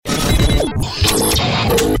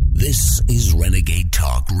Renegade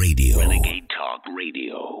Talk Radio. Renegade Talk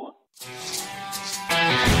Radio.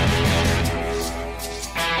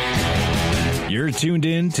 You're tuned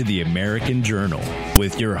in to the American Journal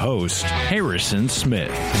with your host, Harrison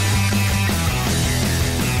Smith.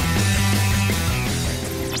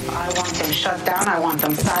 I want them shut down. I want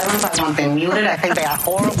them silenced. I want them muted. I think they are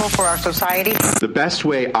horrible for our society. The best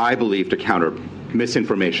way, I believe, to counter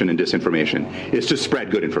misinformation and disinformation is to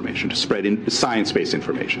spread good information, to spread science-based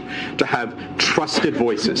information, to have trusted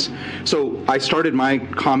voices. So I started my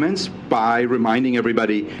comments by reminding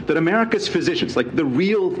everybody that America's physicians, like the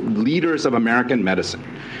real leaders of American medicine,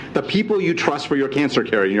 the people you trust for your cancer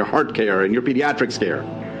care and your heart care and your pediatrics care,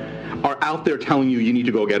 are out there telling you you need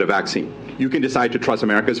to go get a vaccine. You can decide to trust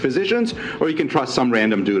America's physicians, or you can trust some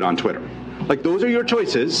random dude on Twitter. Like, those are your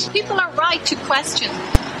choices. People are right to question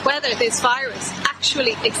whether this virus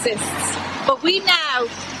actually exists. But we now,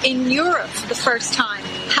 in Europe for the first time,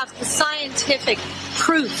 have the scientific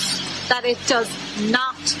proof that it does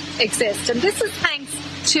not exist. And this is thanks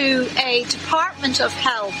to a Department of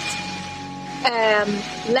Health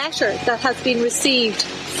letter that has been received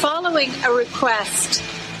following a request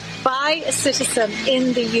by a citizen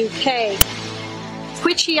in the UK,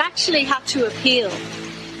 which he actually had to appeal.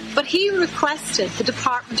 But he requested the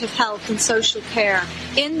Department of Health and Social Care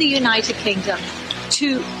in the United Kingdom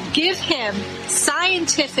to give him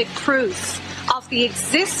scientific proof of the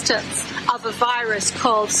existence of a virus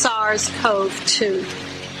called SARS-CoV-2.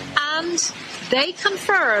 And they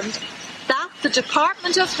confirmed that the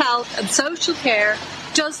Department of Health and Social Care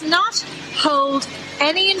does not hold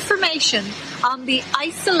any information on the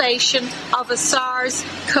isolation of a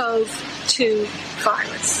SARS-CoV-2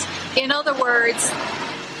 virus. In other words,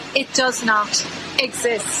 it does not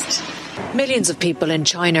exist. Millions of people in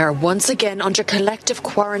China are once again under collective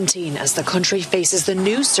quarantine as the country faces the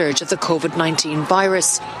new surge of the COVID-19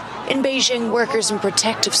 virus. In Beijing, workers in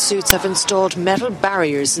protective suits have installed metal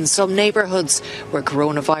barriers in some neighbourhoods where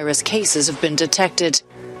coronavirus cases have been detected.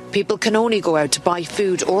 People can only go out to buy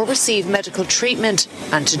food or receive medical treatment,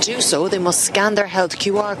 and to do so, they must scan their health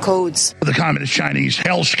QR codes. The Communist Chinese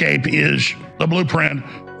hellscape is the blueprint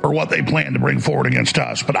for what they plan to bring forward against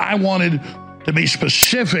us. But I wanted to be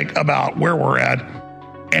specific about where we're at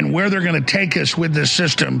and where they're going to take us with this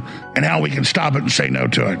system and how we can stop it and say no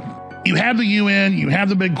to it. You have the UN, you have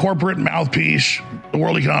the big corporate mouthpiece, the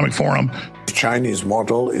World Economic Forum. The Chinese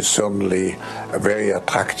model is certainly a very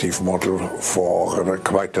attractive model for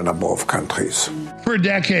quite a number of countries. For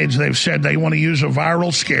decades, they've said they want to use a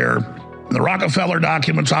viral scare. The Rockefeller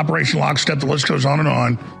documents, Operation Lockstep, the list goes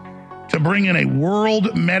on, to bring in a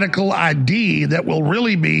world medical ID that will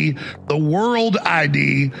really be the world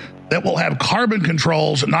ID that will have carbon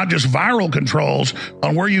controls, not just viral controls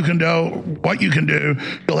on where you can do, what you can do.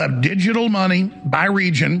 You'll have digital money by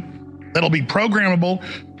region that'll be programmable.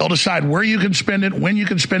 They'll decide where you can spend it, when you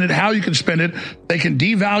can spend it, how you can spend it. They can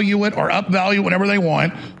devalue it or upvalue it whenever they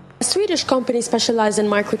want. A Swedish company specialized in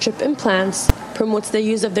microchip implants promotes the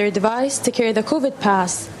use of their device to carry the COVID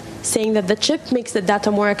pass, saying that the chip makes the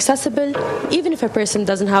data more accessible even if a person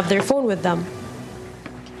doesn't have their phone with them.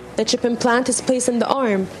 The chip implant is placed in the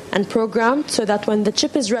arm and programmed so that when the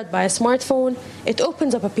chip is read by a smartphone, it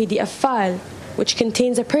opens up a PDF file which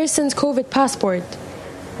contains a person's COVID passport.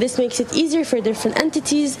 This makes it easier for different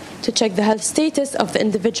entities to check the health status of the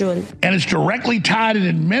individual. And it's directly tied and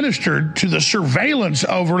administered to the surveillance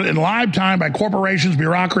over it in live time by corporations,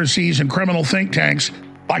 bureaucracies, and criminal think tanks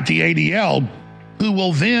like the ADL, who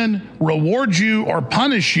will then reward you or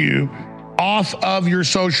punish you off of your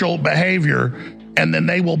social behavior. And then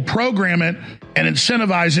they will program it and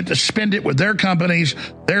incentivize it to spend it with their companies,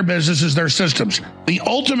 their businesses, their systems. The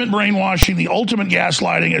ultimate brainwashing, the ultimate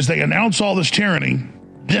gaslighting is they announce all this tyranny.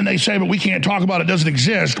 Then they say, but we can't talk about it, doesn't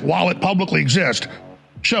exist, while it publicly exists.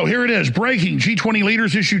 So here it is, breaking. G20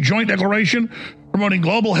 leaders issue joint declaration promoting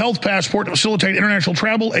global health passport to facilitate international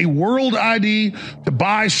travel, a world ID to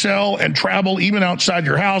buy, sell, and travel even outside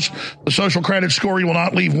your house. The social credit score, you will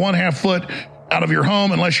not leave 1/2 foot out of your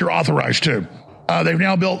home unless you're authorized to. They've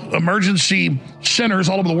now built emergency centers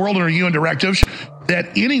all over the world under UN directives that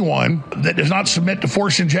anyone that does not submit to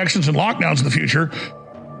forced injections and lockdowns in the future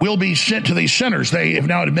will be sent to these centers. They have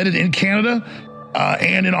now admitted in Canada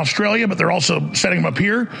and in Australia, but they're also setting them up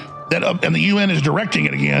here, that and the UN is directing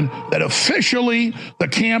it again, that officially the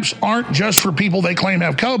camps aren't just for people they claim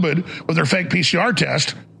have COVID with their fake PCR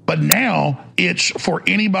test, but now it's for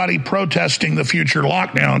anybody protesting the future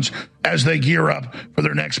lockdowns as they gear up for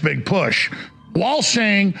their next big push, while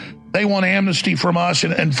saying they want amnesty from us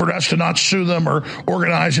and for us to not sue them or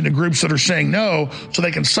organize into groups that are saying no so they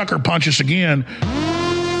can sucker punch us again.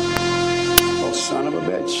 Oh, son of a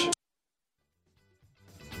bitch.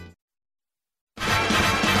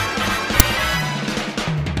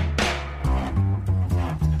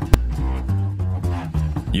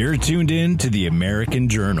 You're tuned in to the American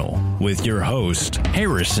Journal with your host,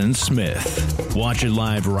 Harrison Smith. Watch it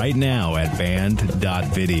live right now at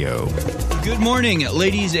band.video. Good morning,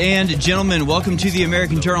 ladies and gentlemen. Welcome to the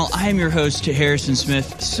American Journal. I am your host, Harrison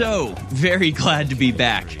Smith. So very glad to be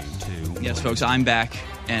back. Yes, folks, I'm back,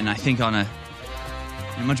 and I think in a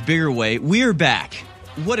much bigger way, we're back.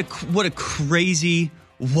 What a crazy,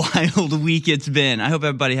 wild week it's been. I hope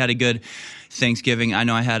everybody had a good Thanksgiving. I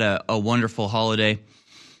know I had a wonderful holiday.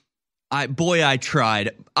 I tried.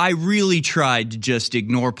 I really tried to just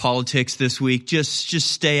ignore politics this week. Just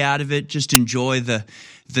stay out of it. Just enjoy the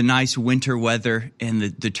nice winter weather and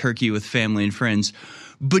the turkey with family and friends.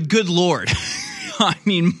 But good Lord, I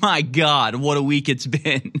mean, my God, what a week it's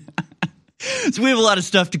been. So we have a lot of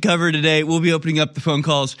stuff to cover today. We'll be opening up the phone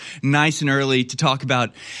calls nice and early to talk about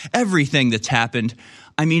everything that's happened.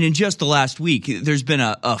 I mean, in just the last week, there's been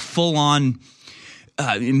a full-on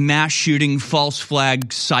mass shooting, false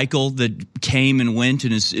flag cycle that came and went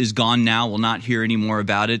and is gone now. We'll not hear any more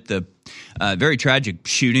about it. The very tragic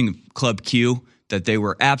shooting of Club Q that they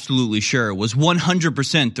were absolutely sure was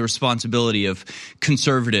 100% the responsibility of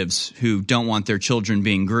conservatives who don't want their children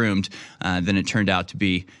being groomed. Then it turned out to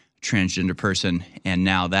be a transgender person, and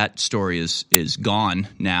now that story is gone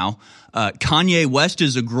now. Kanye West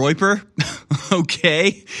is a groyper.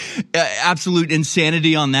 Okay. Absolute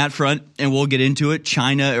insanity on that front, and we'll get into it.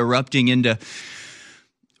 China erupting into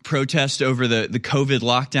protest over the COVID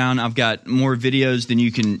lockdown. I've got more videos than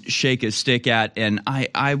you can shake a stick at, and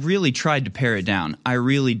I really tried to pare it down. I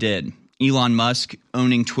really did. Elon Musk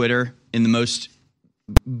owning Twitter in the most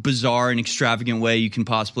bizarre and extravagant way you can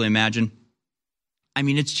possibly imagine. I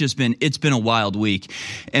mean, it's been a wild week,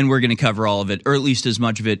 and we're going to cover all of it, or at least as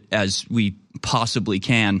much of it as we possibly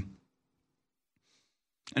can.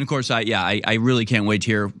 And of course, I really can't wait to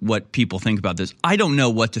hear what people think about this. I don't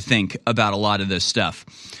know what to think about a lot of this stuff,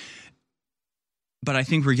 but I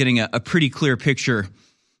think we're getting a pretty clear picture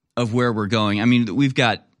of where we're going. I mean, we've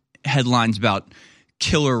got headlines about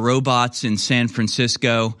killer robots in San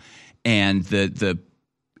Francisco and the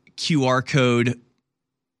QR code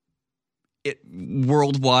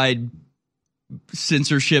worldwide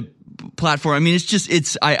censorship platform. I mean,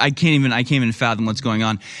 I can't even fathom what's going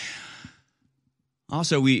on.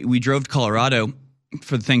 Also, we drove to Colorado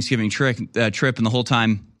for the Thanksgiving trip, and the whole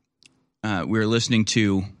time we were listening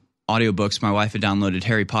to audiobooks. My wife had downloaded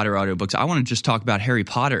Harry Potter audiobooks. I want to just talk about Harry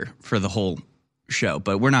Potter for the whole show,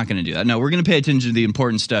 but we're not going to do that. No, we're going to pay attention to the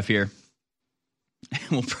important stuff here.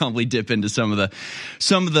 We'll probably dip into some of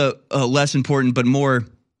the less important but more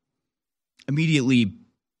immediately,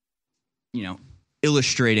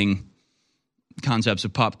 illustrating concepts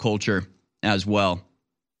of pop culture as well.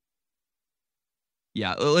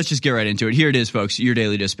 Yeah, let's just get right into it. Here it is, folks, your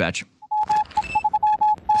Daily Dispatch.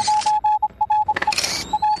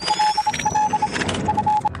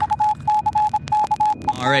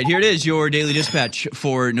 All right, here it is, your Daily Dispatch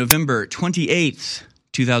for November 28th.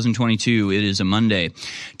 2022. It is a Monday.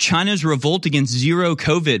 China's revolt against zero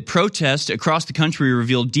COVID. Protests across the country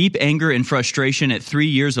revealed deep anger and frustration at 3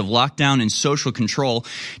 years of lockdown and social control.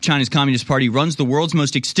 China's Communist Party runs the world's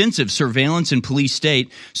most extensive surveillance and police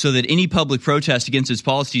state, so that any public protest against its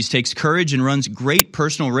policies takes courage and runs great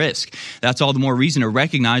personal risk. That's all the more reason to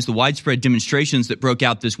recognize the widespread demonstrations that broke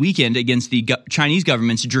out this weekend against the Chinese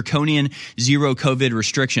government's draconian zero COVID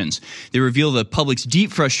restrictions. They reveal the public's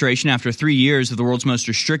deep frustration after 3 years of the world's most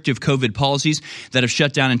restrictive COVID policies that have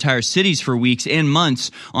shut down entire cities for weeks and months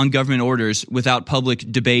on government orders without public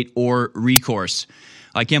debate or recourse.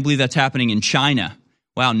 I can't believe that's happening in China.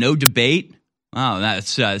 Wow, no debate? Wow,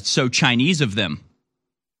 that's so Chinese of them.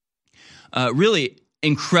 Really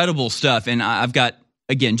incredible stuff, and I've got,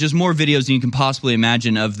 again, just more videos than you can possibly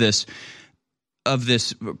imagine of this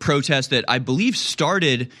protest that I believe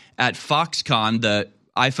started at Foxconn, the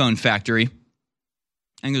iPhone factory.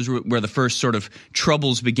 I think it was where the first sort of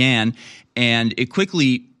troubles began, and it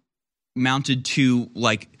quickly mounted to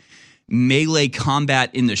like melee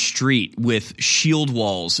combat in the street with shield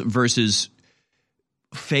walls versus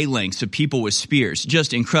phalanx of people with spears.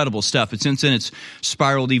 Just incredible stuff. But since then, it's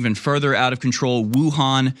spiraled even further out of control.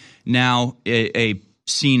 Wuhan, now a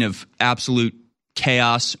scene of absolute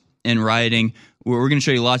chaos and rioting. We're going to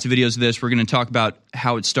show you lots of videos of this. We're going to talk about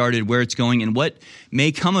how it started, where it's going, and what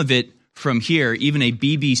may come of it from here. Even a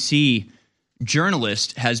BBC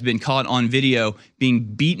journalist has been caught on video being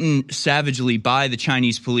beaten savagely by the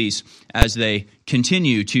Chinese police as they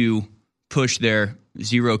continue to push their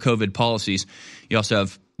zero COVID policies. You also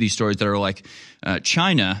have these stories that are like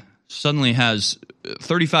China suddenly has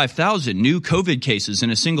 35,000 new COVID cases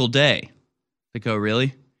in a single day. Like, oh,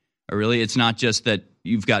 really? Oh, really? It's not just that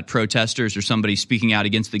you've got protesters or somebody speaking out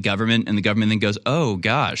against the government, and the government then goes, oh,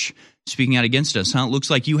 gosh, speaking out against us, huh? It looks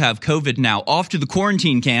like you have COVID now. Off to the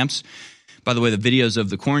quarantine camps. By the way, the videos of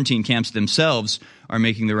the quarantine camps themselves are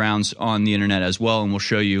making the rounds on the internet as well, and we'll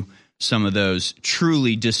show you some of those.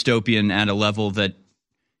 Truly dystopian at a level that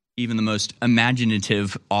even the most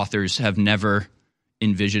imaginative authors have never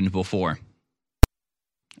envisioned before. And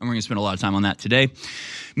we're going to spend a lot of time on that today.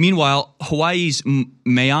 Meanwhile, Hawaii's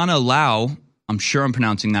Mauna Loa, I'm sure I'm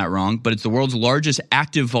pronouncing that wrong, but it's the world's largest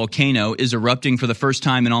active volcano, is erupting for the first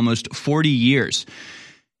time in almost 40 years.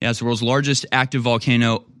 Yeah, it's the world's largest active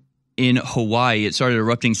volcano in Hawaii. It started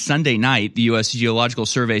erupting Sunday night, the U.S. Geological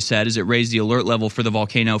Survey said, as it raised the alert level for the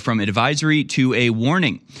volcano from advisory to a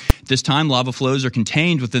warning. This time, lava flows are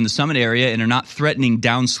contained within the summit area and are not threatening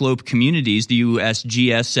downslope communities, the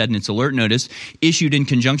USGS said in its alert notice, issued in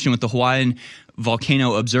conjunction with the Hawaiian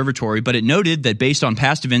Volcano Observatory, but it noted that based on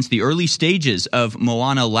past events, the early stages of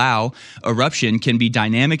Mauna Loa eruption can be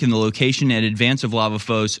dynamic, and the location and advance of lava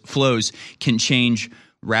flows can change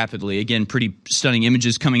rapidly. Again, pretty stunning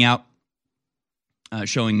images coming out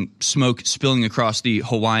showing smoke spilling across the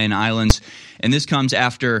Hawaiian Islands. And this comes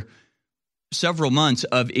after several months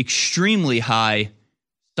of extremely high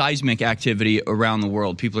seismic activity around the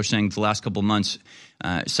world. People are saying the last couple of months,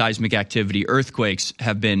 seismic activity, earthquakes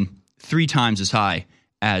have been 3 times as high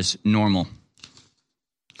as normal.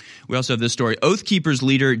 We also have this story. Oath Keepers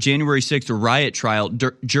leader, January 6th riot trial,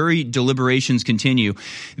 jury deliberations continue.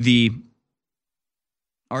 The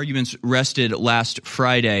arguments rested last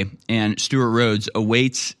Friday, and Stewart Rhodes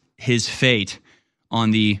awaits his fate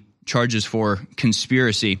on the charges for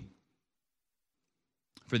conspiracy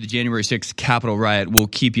for the January 6th Capitol riot. We'll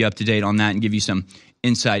keep you up to date on that and give you some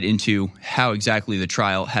insight into how exactly the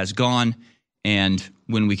trial has gone and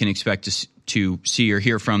when we can expect to see or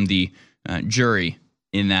hear from the jury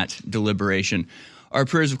in that deliberation. Our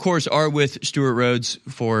prayers, of course, are with Stewart Rhodes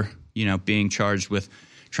for, being charged with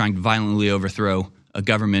trying to violently overthrow a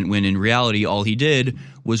government when in reality all he did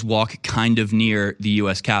was walk kind of near the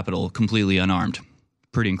U.S. Capitol completely unarmed.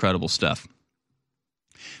 Pretty incredible stuff.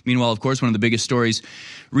 Meanwhile, of course, one of the biggest stories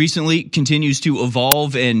recently continues to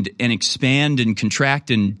evolve and expand and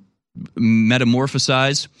contract and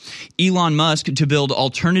metamorphosize. Elon Musk to build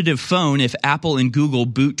alternative phone if Apple and Google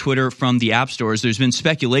boot Twitter from the app stores. There's been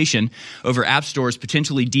speculation over app stores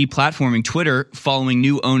potentially deplatforming Twitter following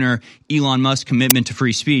new owner Elon Musk's commitment to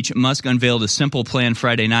free speech. Musk unveiled a simple plan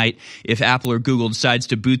Friday night. If Apple or Google decides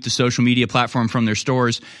to boot the social media platform from their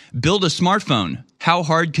stores, build a smartphone. How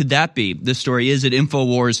hard could that be? This story is at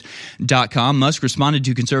Infowars.com. Musk responded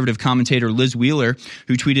to conservative commentator Liz Wheeler,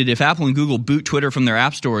 who tweeted, if Apple and Google boot Twitter from their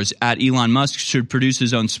app stores, at Elon Musk should produce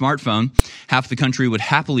his own smartphone. Half the country would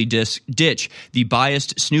happily ditch the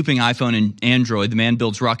biased, snooping iPhone and Android. The man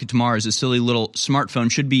builds rocket to Mars. A silly little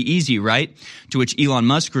smartphone should be easy, right? To which Elon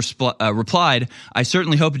Musk replied, I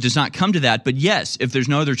certainly hope it does not come to that, but yes, if there's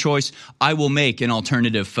no other choice, I will make an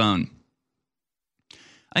alternative phone.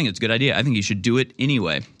 I think it's a good idea. I think he should do it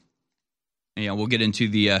anyway. Yeah, we'll get into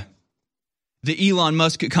the Elon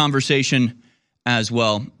Musk conversation as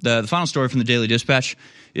well. The final story from the Daily Dispatch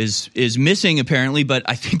is missing apparently, but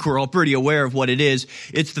I think we're all pretty aware of what it is.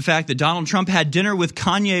 It's the fact that Donald Trump had dinner with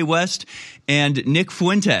Kanye West and Nick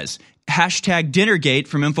Fuentes. Hashtag Dinnergate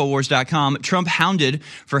from Infowars.com. Trump hounded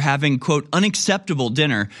for having, quote, unacceptable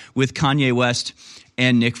dinner with Kanye West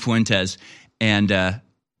and Nick Fuentes. And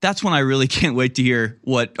that's when I really can't wait to hear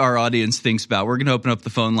what our audience thinks about. We're going to open up the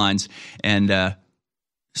phone lines and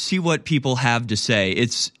see what people have to say.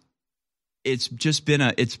 It's been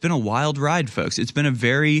a wild ride, folks. It's been a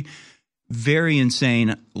very, very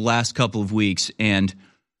insane last couple of weeks, and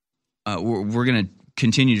we're going to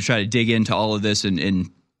continue to try to dig into all of this and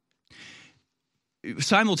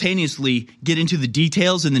simultaneously get into the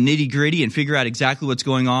details and the nitty-gritty and figure out exactly what's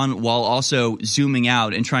going on while also zooming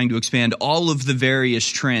out and trying to expand all of the various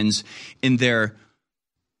trends in their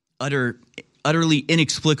utterly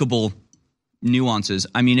inexplicable nuances.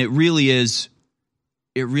 I mean, it really is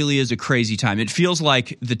a crazy time. It feels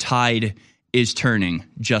like the tide is turning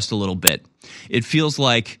just a little bit. It feels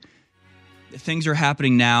like things are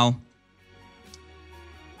happening now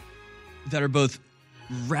that are both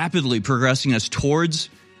rapidly progressing us towards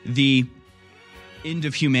the end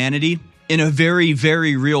of humanity in a very,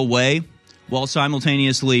 very real way, while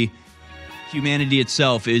simultaneously humanity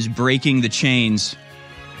itself is breaking the chains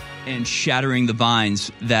and shattering the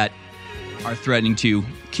binds that are threatening to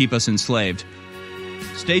keep us enslaved.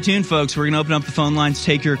 Stay tuned, folks. We're going to open up the phone lines,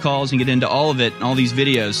 take your calls, and get into all of it and all these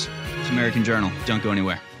videos. It's American Journal. Don't go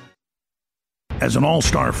anywhere. As an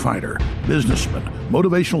all-star fighter, businessman,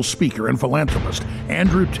 motivational speaker, and philanthropist,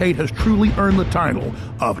 Andrew Tate has truly earned the title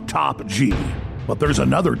of Top G. But there's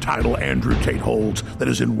another title Andrew Tate holds that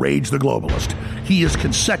has enraged the globalist. He is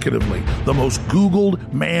consecutively the most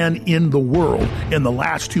Googled man in the world in the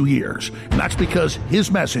last 2 years. And that's because his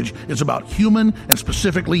message is about human and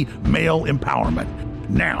specifically male empowerment.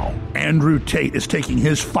 Now, Andrew Tate is taking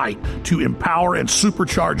his fight to empower and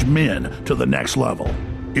supercharge men to the next level.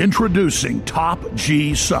 Introducing Top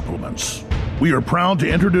G Supplements. We are proud to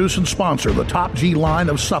introduce and sponsor the Top G line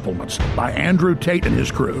of supplements by Andrew Tate and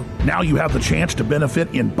his crew. Now you have the chance to benefit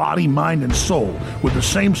in body, mind, and soul with the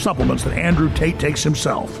same supplements that Andrew Tate takes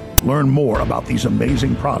himself. Learn more about these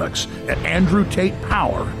amazing products at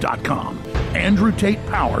AndrewTatePower.com.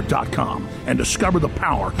 AndrewTatePower.com, and discover the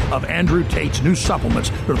power of Andrew Tate's new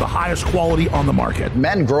supplements that are the highest quality on the market.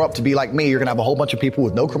 Men grow up to be like me. You're going to have a whole bunch of people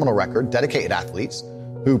with no criminal record, dedicated athletes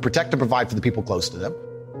who protect and provide for the people close to them.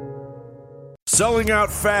 Selling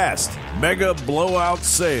out fast. Mega blowout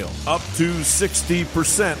sale. Up to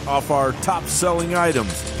 60% off our top selling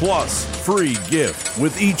items. Plus free gift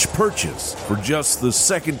with each purchase for just the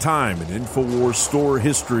second time in InfoWars store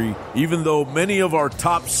history, even though many of our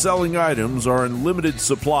top selling items are in limited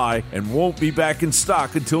supply and won't be back in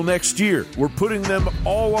stock until next year. We're putting them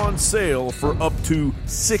all on sale for up to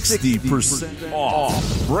 60%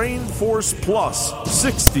 off. Brain Force Plus,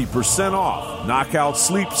 60% off. Knockout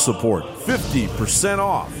Sleep Support, 50%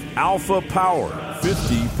 off. Alpha Power,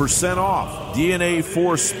 50% off. DNA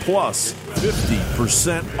Force Plus,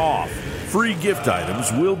 50% off. Free gift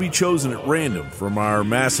items will be chosen at random from our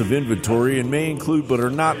massive inventory and may include but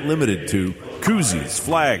are not limited to koozies,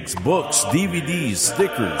 flags, books, DVDs,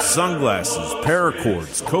 stickers, sunglasses,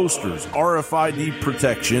 paracords, coasters, RFID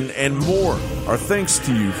protection, and more. Our thanks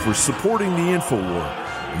to you for supporting the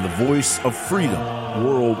InfoWar and the voice of freedom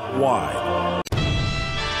worldwide.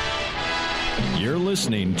 You're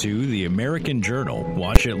listening to The American Journal.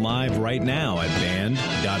 Watch it live right now at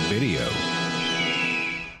band.video.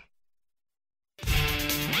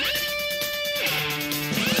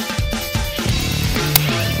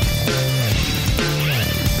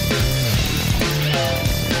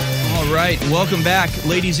 All right, welcome back,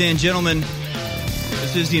 ladies and gentlemen.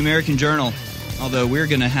 This is The American Journal, although we're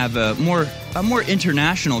going to have a more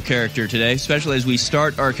international character today, especially as we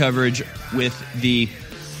start our coverage with the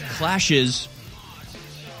clashes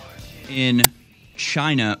in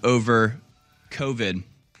China over COVID.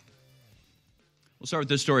 We'll start with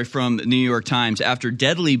this story from the New York Times. After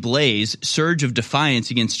deadly blaze, surge of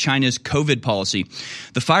defiance against China's COVID policy.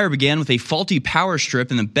 The fire began with a faulty power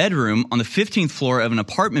strip in the bedroom on the 15th floor of an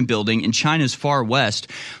apartment building in China's far west.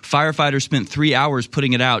 Firefighters spent 3 hours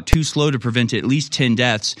putting it out, too slow to prevent at least 10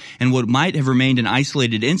 deaths, and what might have remained an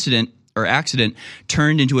isolated incident or accident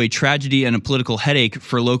turned into a tragedy and a political headache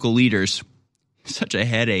for local leaders. Such a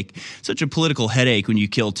headache, such a political headache when you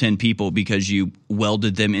kill 10 people because you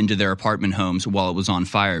welded them into their apartment homes while it was on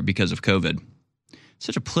fire because of COVID.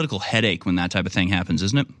 Such a political headache when that type of thing happens,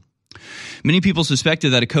 isn't it? Many people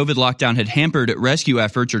suspected that a COVID lockdown had hampered rescue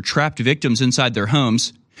efforts or trapped victims inside their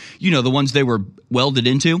homes. You know, the ones they were welded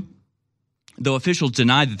into. Though officials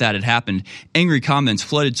denied that had happened, angry comments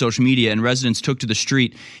flooded social media and residents took to the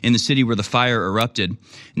street in the city where the fire erupted.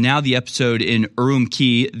 Now the episode in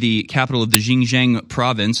Urumqi, the capital of the Xinjiang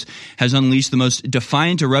province, has unleashed the most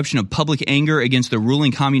defiant eruption of public anger against the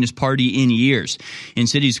ruling Communist Party in years. In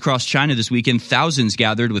cities across China this weekend, thousands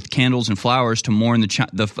gathered with candles and flowers to mourn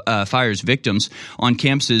the fire's victims. On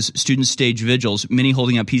campuses, students staged vigils, many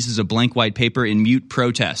holding up pieces of blank white paper in mute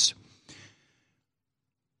protest.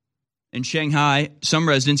 In Shanghai, some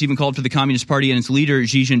residents even called for the Communist Party and its leader,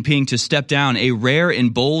 Xi Jinping, to step down, a rare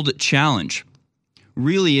and bold challenge.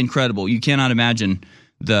 Really incredible. You cannot imagine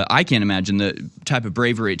I can't imagine the type of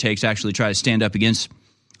bravery it takes to actually try to stand up against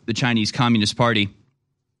the Chinese Communist Party,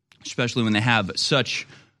 especially when they have such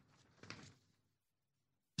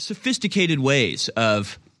sophisticated ways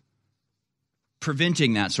of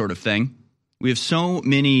preventing that sort of thing. We have so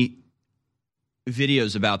many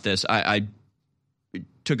videos about this. I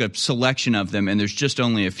took a selection of them, and there's just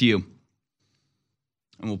only a few.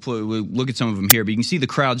 And we'll look at some of them here, but you can see the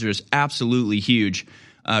crowds are just absolutely huge.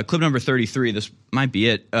 Clip number 33, this might be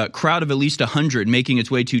it. A crowd of at least 100 making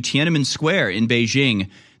its way to Tiananmen Square in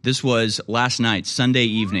Beijing. This was last night, Sunday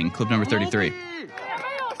evening. Clip number 33.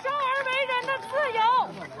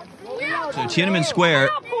 So Tiananmen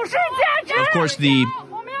Square, of course, the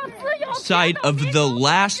site of the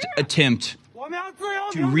last attempt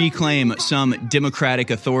to reclaim some democratic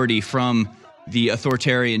authority from the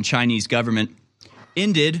authoritarian Chinese government,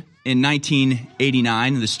 ended in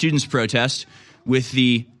 1989, the students' protest, with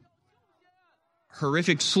the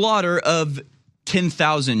horrific slaughter of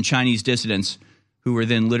 10,000 Chinese dissidents who were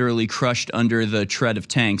then literally crushed under the tread of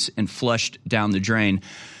tanks and flushed down the drain.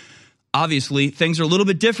 Obviously, things are a little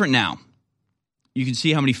bit different now. You can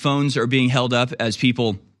see how many phones are being held up as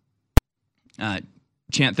people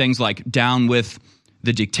chant things like, down with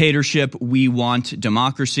the dictatorship, we want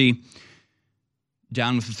democracy,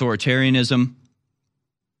 down with authoritarianism.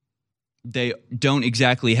 They don't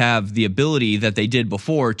exactly have the ability that they did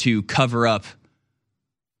before to cover up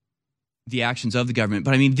the actions of the government.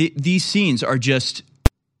 But I mean, these scenes are just,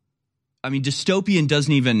 I mean, dystopian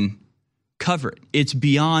doesn't even cover it. It's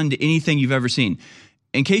beyond anything you've ever seen.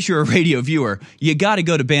 In case you're a radio viewer, you got to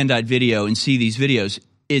go to Band.video and see these videos.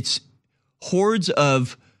 It's hordes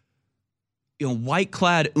of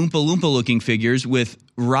white-clad Oompa Loompa-looking figures with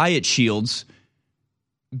riot shields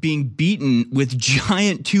being beaten with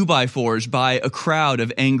giant 2x4s by a crowd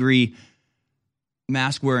of angry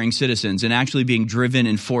mask-wearing citizens and actually being driven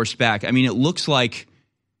and forced back. I mean, it looks like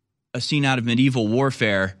a scene out of medieval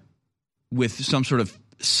warfare with some sort of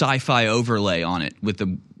sci-fi overlay on it with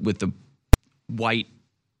the white,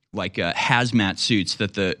 like hazmat suits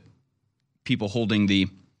that the people holding the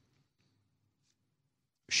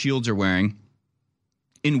shields are wearing.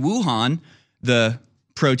 In Wuhan, the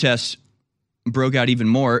protests broke out even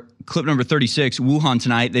more. Clip number 36, Wuhan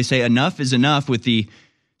tonight. They say enough is enough with the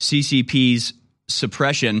CCP's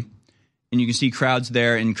suppression. And you can see crowds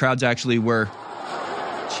there, and crowds actually were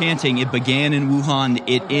chanting, it began in Wuhan,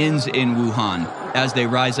 it ends in Wuhan, as they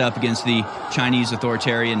rise up against the Chinese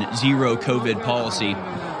authoritarian zero COVID policy,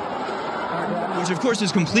 which of course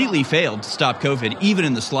has completely failed to stop COVID, even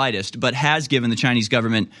in the slightest, but has given the Chinese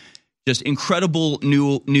government just incredible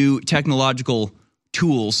new technological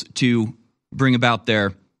tools to bring about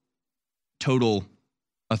their total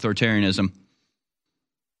authoritarianism.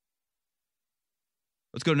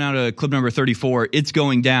 Let's go now to clip number 34. It's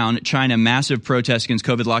going down. China, massive protests against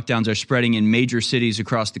COVID lockdowns are spreading in major cities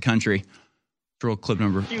across the country. Roll clip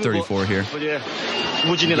number 34 here. Again,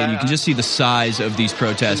 you can just see the size of these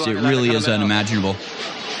protests. It really is unimaginable.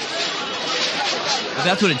 But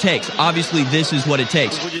that's what it takes. Obviously, this is what it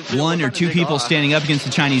takes. One or two people standing up against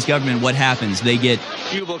the Chinese government, what happens? They get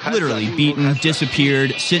literally beaten,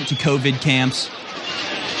 disappeared, sent to COVID camps.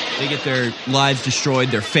 They get their lives destroyed,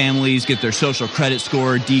 their families get their social credit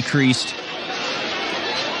score decreased.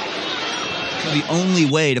 So the only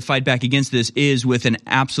way to fight back against this is with an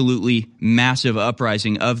absolutely massive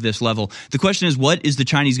uprising of this level. The question is, what is the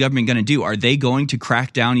Chinese government going to do? Are they going to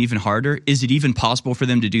crack down even harder? Is it even possible for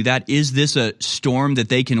them to do that? Is this a storm that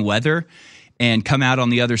they can weather and come out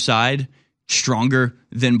on the other side stronger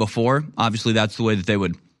than before? Obviously, that's the way that they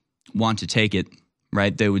would want to take it,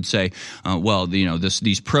 right? They would say,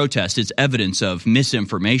 these protests, it's evidence of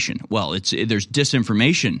misinformation. Well, there's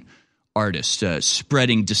disinformation artists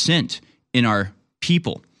spreading dissent in our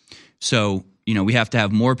people. So, we have to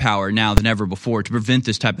have more power now than ever before to prevent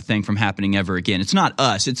this type of thing from happening ever again. It's not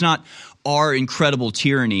us. It's not our incredible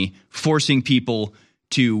tyranny forcing people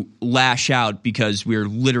to lash out because we're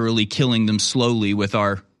literally killing them slowly with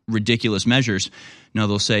our ridiculous measures. No,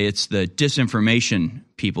 they'll say it's the disinformation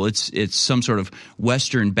people. It's some sort of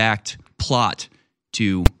Western-backed plot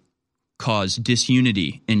to cause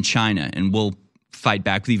disunity in China, and we'll fight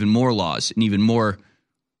back with even more laws and even more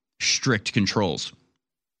strict controls.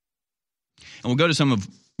 And we'll go to some of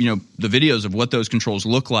the videos of what those controls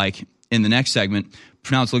look like in the next segment.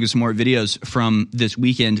 For now, let's look at some more videos from this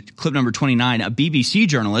weekend. Clip number 29, a BBC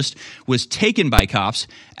journalist was taken by cops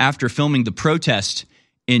after filming the protest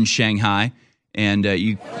in Shanghai. And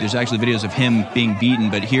there's actually videos of him being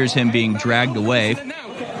beaten, but here's him being dragged away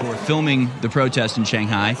for filming the protest in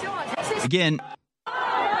Shanghai. Again,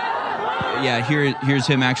 here's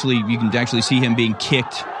him actually, you can actually see him being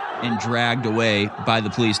kicked and dragged away by the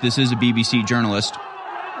police. This is a BBC journalist.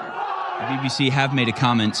 The BBC have made a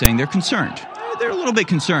comment saying they're concerned. They're a little bit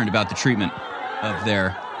concerned about the treatment of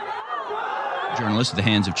their journalists at the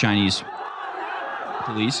hands of Chinese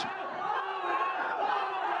police.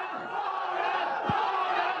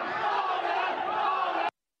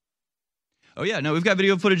 Oh, yeah. No, we've got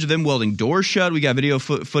video footage of them welding doors shut. We got video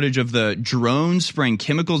footage of the drones spraying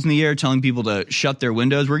chemicals in the air, telling people to shut their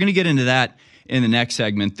windows. We're going to get into that in the next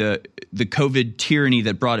segment, the COVID tyranny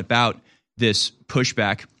that brought about this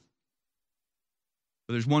pushback.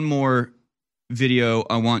 But there's one more video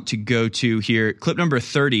I want to go to here. Clip number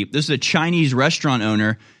 30. This is a Chinese restaurant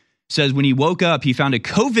owner says when he woke up, he found a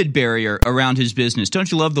COVID barrier around his business.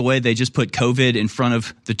 Don't you love the way they just put COVID in front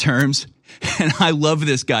of the terms? And I love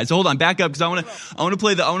this guy. So hold on, back up because I want to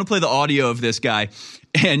play the audio of this guy.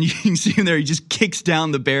 And you can see him there. He just kicks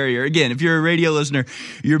down the barrier. Again, if you're a radio listener,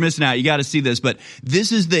 you're missing out. You got to see this. But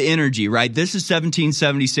this is the energy, right? This is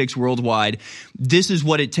 1776 worldwide. This is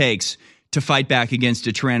what it takes to fight back against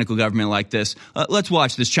a tyrannical government like this. Let's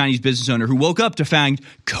watch this Chinese business owner who woke up to find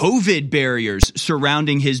COVID barriers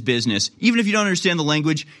surrounding his business. Even if you don't understand the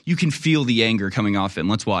language, you can feel the anger coming off him.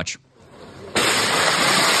 Let's watch.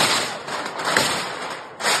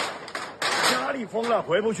 家里封了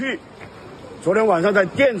回不去，昨天晚上在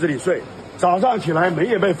店子里睡，早上起来门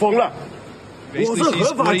也被封了。我是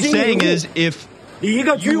合法经营户。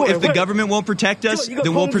 If the government won't protect us,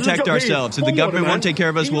 then we'll protect ourselves. If the government won't take care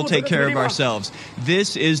of us, we'll take care of ourselves.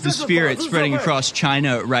 This is the spirit spreading across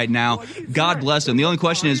China right now. God bless them. The only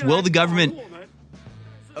question is, will the government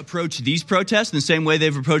approach these protests in the same way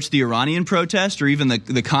they've approached the Iranian protest or even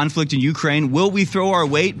the conflict in Ukraine? Will we throw our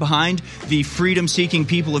weight behind the freedom-seeking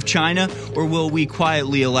people of China, or will we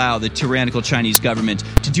quietly allow the tyrannical Chinese government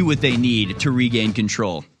to do what they need to regain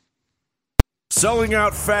control? Selling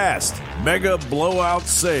out fast. Mega blowout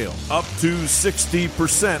sale. Up to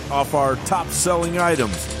 60% off our top selling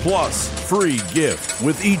items. Plus free gift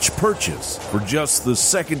with each purchase. For just the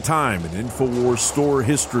second time in InfoWars store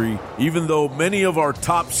history, even though many of our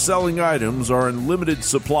top selling items are in limited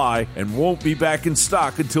supply and won't be back in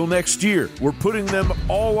stock until next year, we're putting them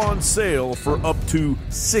all on sale for up to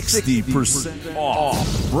 60%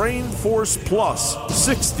 off. Brain Force Plus,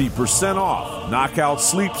 60% off. Knockout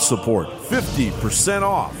Sleep Support, 50%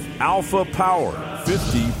 off. Alpha Power,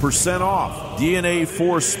 50% off. DNA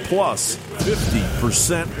Force Plus,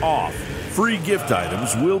 50% off. Free gift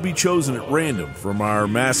items will be chosen at random from our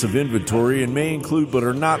massive inventory and may include but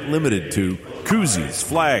are not limited to koozies,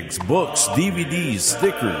 flags, books, DVDs,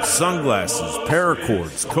 stickers, sunglasses,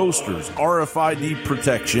 paracords, coasters, RFID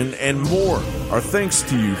protection, and more. Our thanks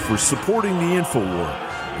to you for supporting the InfoWar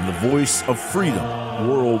and the voice of freedom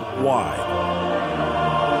worldwide.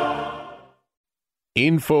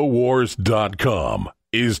 Infowars.com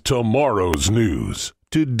is tomorrow's news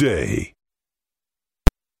today.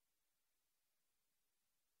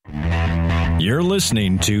 You're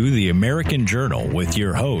listening to The American Journal with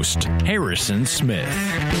your host, Harrison Smith.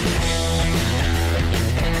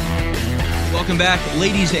 Welcome back,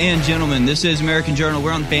 ladies and gentlemen. This is American Journal.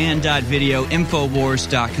 We're on band.video,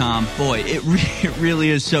 Infowars.com. Boy, it really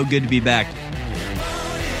is so good to be back.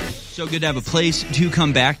 So good to have a place to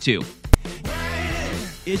come back to.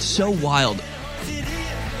 It's so wild.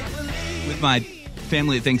 With my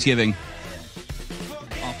family at Thanksgiving,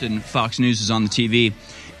 often Fox News is on the TV,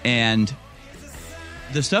 and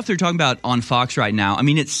the stuff they're talking about on Fox right now, I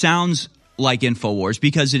mean, it sounds like InfoWars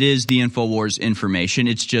because it is the InfoWars information.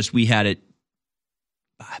 It's just we had it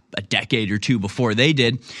a decade or two before they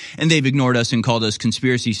did, and they've ignored us and called us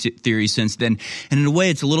conspiracy theories since then. And in a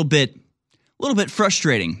way, it's a little bit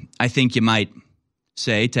frustrating, I think you might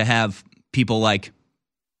say, to have people like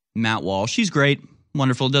Matt Walsh. He's great,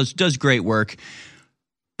 wonderful, does great work,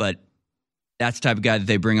 but that's the type of guy that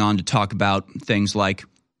they bring on to talk about things like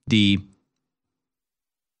the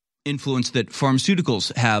influence that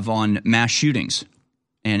pharmaceuticals have on mass shootings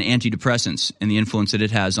and antidepressants and the influence that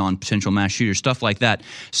it has on potential mass shooters, stuff like that,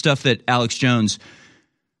 stuff that Alex Jones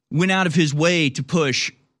went out of his way to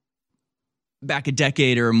push back a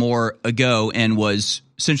decade or more ago and was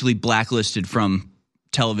essentially blacklisted from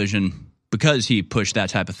television because he pushed that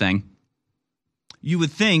type of thing. You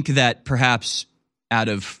would think that perhaps out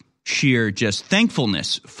of sheer just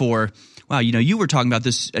thankfulness for, wow, you were talking about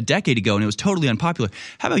this a decade ago and it was totally unpopular.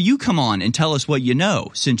 How about you come on and tell us what you know,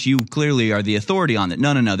 since you clearly are the authority on it?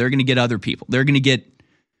 No. They're going to get other people. They're going to get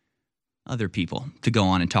other people to go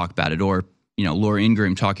on and talk about it. Or, Laura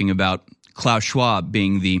Ingraham talking about Klaus Schwab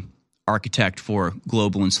being the architect for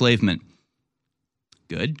global enslavement.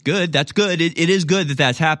 Good. That's good. It is good that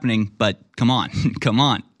that's happening, but come on,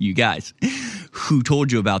 you guys. Who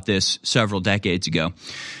told you about this several decades ago?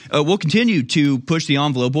 We'll continue to push the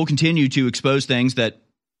envelope. We'll continue to expose things that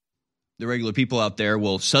the regular people out there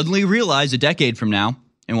will suddenly realize a decade from now.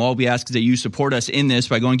 And all we ask is that you support us in this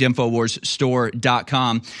by going to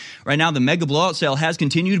InfoWarsStore.com. Right now, the mega blowout sale has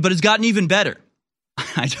continued, but it's gotten even better.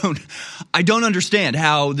 I don't understand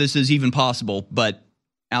how this is even possible, but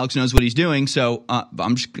Alex knows what he's doing, so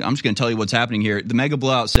I'm just going to tell you what's happening here. The mega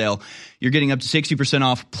blowout sale, you're getting up to 60%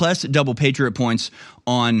 off plus double Patriot points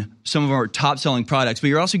on some of our top selling products, but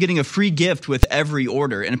you're also getting a free gift with every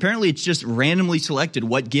order. And apparently it's just randomly selected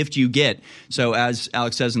what gift you get. So as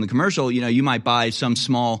Alex says in the commercial, you might buy some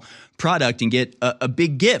small product and get a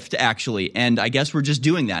big gift, actually. And I guess we're just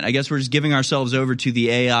doing that. I guess we're just giving ourselves over to the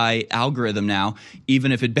AI algorithm now,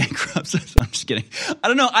 even if it bankrupts us. I'm just kidding. I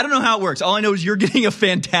don't know how it works. All I know is you're getting a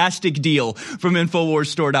fantastic deal from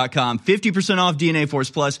InfoWarsStore.com. 50% off DNA Force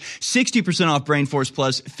Plus, 60% off Brain Force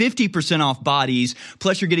Plus, 50% off bodies.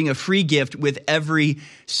 Plus you're getting a free gift with every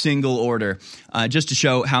single order, just to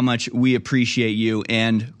show how much we appreciate you.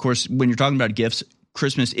 And of course, when you're talking about gifts,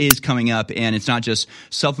 Christmas is coming up, and it's not just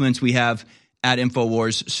supplements we have at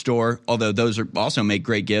InfoWars Store, although those also make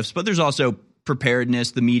great gifts, but there's also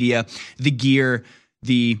preparedness, the media, the gear,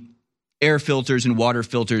 the air filters and water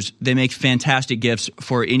filters. They make fantastic gifts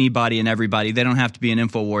for anybody and everybody. They don't have to be an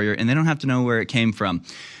Info Warrior, and they don't have to know where it came from.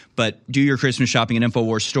 But do your Christmas shopping at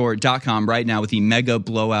InfoWarsStore.com right now with the mega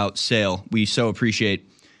blowout sale. We so appreciate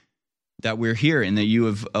that we're here and that you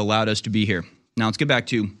have allowed us to be here. Now let's get back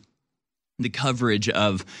to the coverage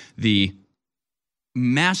of the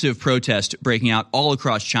massive protest breaking out all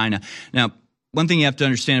across China. Now, one thing you have to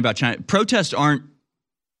understand about China, protests aren't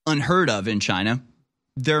unheard of in China.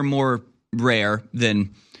 They're more rare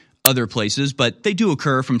than other places, but they do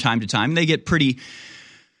occur from time to time. They get pretty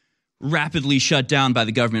rapidly shut down by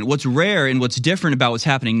the government. What's rare and what's different about what's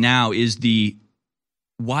happening now is the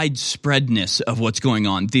widespreadness of what's going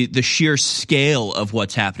on, the sheer scale of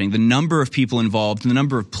what's happening, the number of people involved, and the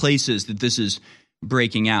number of places that this is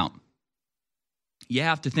breaking out. You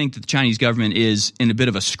have to think that the Chinese government is in a bit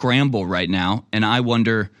of a scramble right now, and I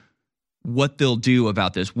wonder what they'll do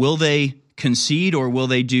about this. Will they concede, or will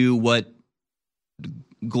they do what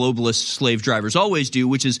globalist slave drivers always do,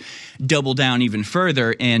 which is double down even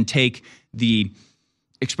further and take the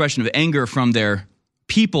expression of anger from their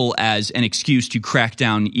people as an excuse to crack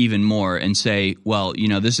down even more and say, well,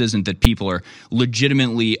 this isn't that people are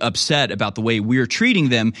legitimately upset about the way we're treating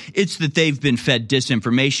them. It's that they've been fed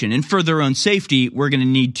disinformation. And for their own safety, we're going to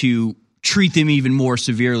need to treat them even more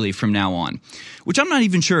severely from now on, which I'm not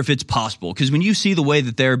even sure if it's possible, because when you see the way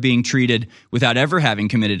that they're being treated without ever having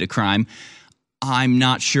committed a crime, I'm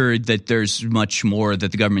not sure that there's much more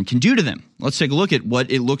that the government can do to them. Let's take a look at what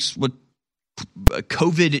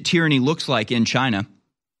COVID tyranny looks like in China.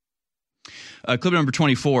 Clip number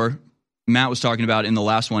 24, Matt was talking about in the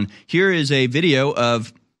last one. Here is a video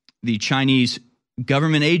of the Chinese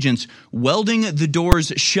government agents welding the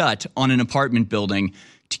doors shut on an apartment building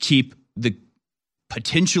to keep the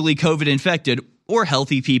potentially COVID infected or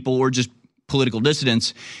healthy people or just political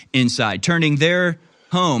dissidents inside, turning their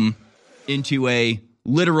home into a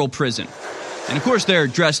literal prison. And of course, they're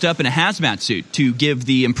dressed up in a hazmat suit to give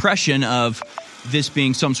the impression of this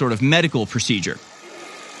being some sort of medical procedure.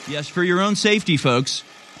 Yes, for your own safety, folks.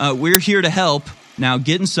 We're here to help. Now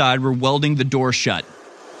get inside. We're welding the door shut.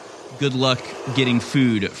 Good luck getting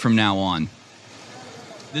food from now on.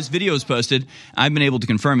 This video is posted. I've been able to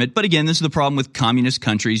confirm it. But again, this is the problem with communist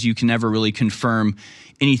countries. You can never really confirm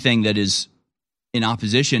anything that is in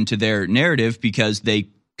opposition to their narrative because they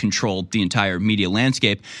control the entire media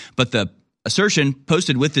landscape. But the assertion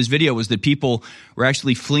posted with this video was that people were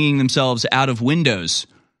actually fleeing themselves out of windows.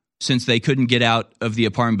 Since they couldn't get out of the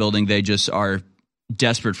apartment building, they just are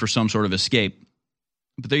desperate for some sort of escape.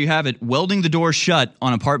 But there you have it, welding the door shut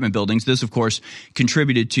on apartment buildings. This, of course,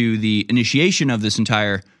 contributed to the initiation of this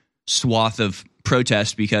entire swath of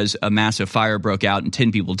protest because a massive fire broke out and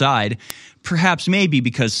 10 people died. Perhaps maybe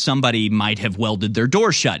because somebody might have welded their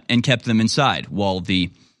door shut and kept them inside while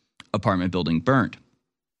the apartment building burned.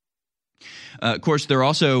 Of course, they're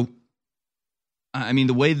also,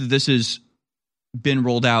 the way that this is been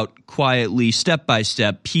rolled out quietly, step by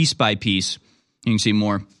step, piece by piece. You can see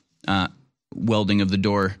more welding of the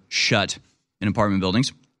door shut in apartment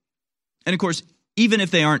buildings. And of course, even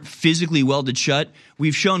if they aren't physically welded shut,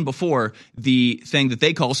 we've shown before the thing that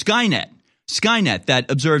they call Skynet. Skynet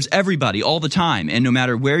that observes everybody all the time. And no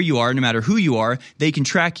matter where you are, no matter who you are, they can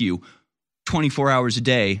track you 24 hours a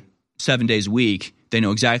day, 7 days a week. They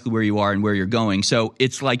know exactly where you are and where you're going. So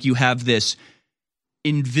it's like you have this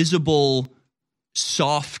invisible,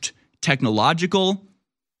 soft technological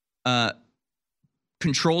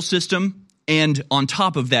control system, and on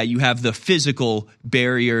top of that you have the physical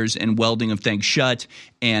barriers and welding of things shut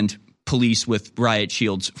and police with riot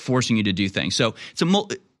shields forcing you to do things. So it's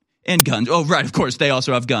and guns. Oh, right, of course, they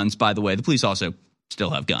also have guns, by the way. The police also still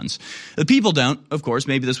have guns. The people don't, of course.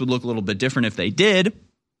 Maybe this would look a little bit different if they did.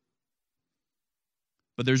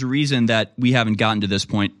 But there's a reason that we haven't gotten to this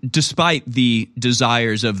point, despite the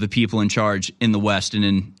desires of the people in charge in the West and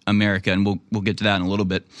in America, and we'll get to that in a little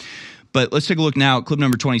bit. But let's take a look now at clip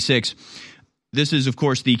number 26. This is, of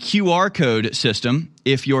course, the QR code system.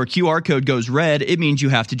 If your QR code goes red, it means you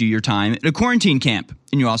have to do your time at a quarantine camp.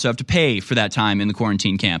 And you also have to pay for that time in the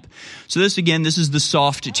quarantine camp. So this is the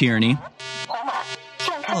soft tyranny.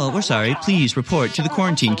 Oh, we're sorry. Please report to the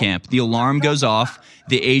quarantine camp. The alarm goes off.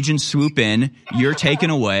 The agents swoop in. You're taken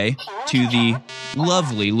away to the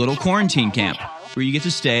lovely little quarantine camp where you get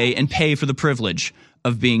to stay and pay for the privilege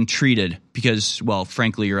of being treated because, well,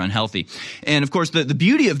 frankly, you're unhealthy. And, of course, the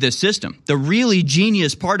beauty of this system, the really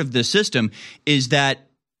genius part of this system is that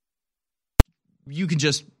you can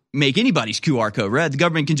just make anybody's QR code red. The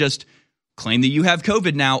government can just claim that you have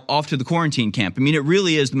COVID now, off to the quarantine camp. I mean, it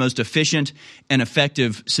really is the most efficient and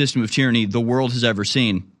effective system of tyranny the world has ever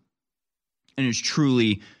seen. And it's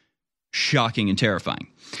truly shocking and terrifying.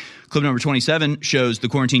 Clip number 27 shows the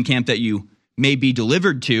quarantine camp that you may be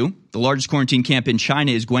delivered to. The largest quarantine camp in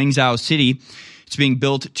China is Guangzhou City. It's being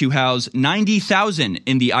built to house 90,000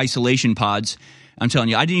 in the isolation pods. I'm telling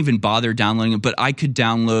you, I didn't even bother downloading it, but I could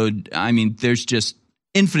download. I mean, there's just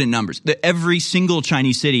infinite numbers. Every single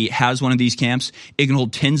Chinese city has one of these camps. It can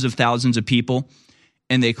hold tens of thousands of people,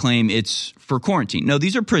 and they claim it's for quarantine. No,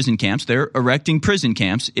 these are prison camps. They're erecting prison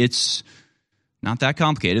camps. It's not that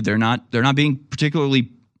complicated. They're not being particularly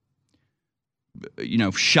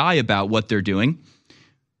shy about what they're doing.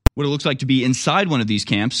 What it looks like to be inside one of these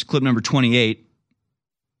camps, clip number 28.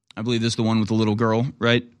 I believe this is the one with the little girl,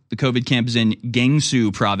 right? The COVID camp is in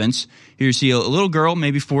Gansu province. Here you see a little girl,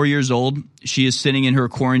 maybe 4 years old. She is sitting in her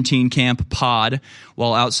quarantine camp pod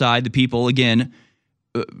while outside the people, again,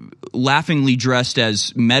 laughingly dressed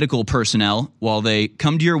as medical personnel, while they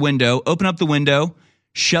come to your window, open up the window,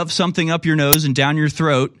 shove something up your nose and down your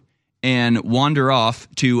throat, and wander off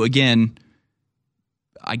to, again,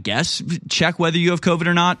 I guess, check whether you have COVID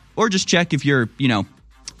or not, or just check if your,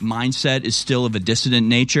 mindset is still of a dissident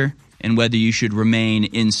nature and whether you should remain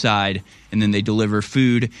inside. And then they deliver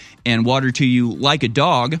food and water to you like a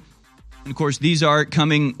dog. And of course, these are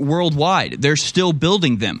coming worldwide. They're still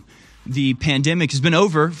building them. The pandemic has been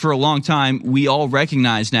over for a long time. We all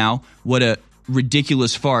recognize now what a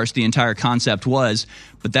ridiculous farce the entire concept was,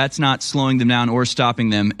 but that's not slowing them down or stopping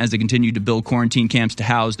them as they continue to build quarantine camps to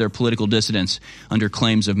house their political dissidents under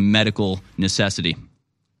claims of medical necessity.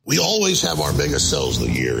 We always have our biggest sales of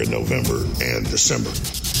the year in November and December.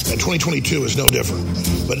 And 2022 is no different.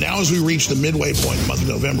 But now as we reach the midway point in the month of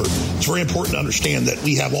November, it's very important to understand that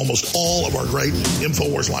we have almost all of our great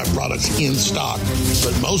InfoWars Live products in stock.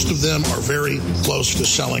 But most of them are very close to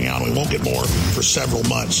selling out. We won't get more for several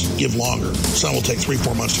months, give longer. Some will take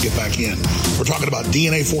 3-4 months to get back in. We're talking about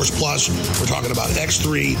DNA Force Plus. We're talking about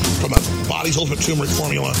X3, from a Body's Ultimate Turmeric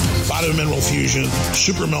Formula, Vitamin Mineral Fusion,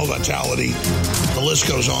 Super Mel Vitality. The list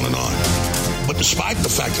goes on and on. But despite the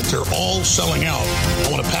fact that they're all selling out,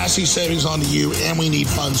 I want to pass these savings on to you, and we need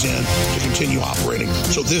funds in to continue operating.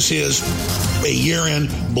 So this is a year-end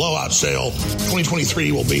blowout sale.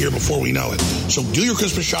 2023 will be here before we know it. So do your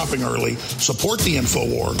Christmas shopping early, support the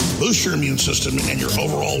InfoWar, boost your immune system and your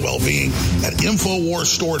overall well-being at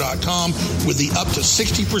InfoWarsStore.com with the up to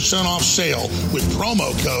 60% off sale with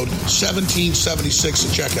promo code 1776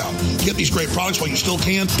 at checkout. Get these great products while you still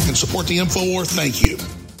can and support the InfoWar. Thank you.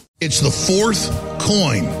 It's the fourth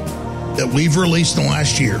coin that we've released in the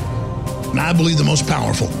last year, and I believe the most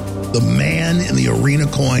powerful, the Man in the Arena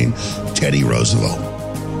coin, Teddy Roosevelt.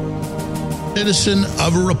 Citizen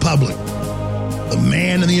of a republic, the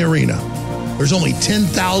Man in the Arena. There's only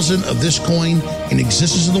 10,000 of this coin in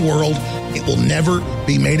existence in the world. It will never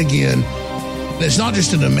be made again. And it's not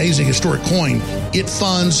just an amazing historic coin. It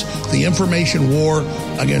funds the information war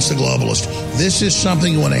against the globalists. This is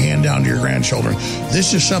something you want to hand down to your grandchildren.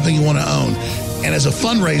 This is something you want to own. And as a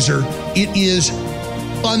fundraiser, it is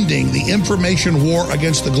funding the information war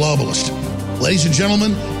against the globalist. Ladies and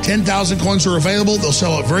gentlemen, 10,000 coins are available. They'll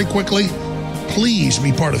sell out very quickly. Please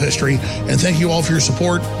be part of history. And thank you all for your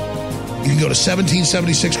support. You can go to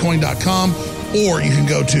 1776coin.com, or you can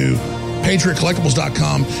go to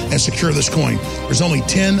PatriotCollectibles.com and secure this coin. There's only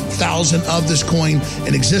 10,000 of this coin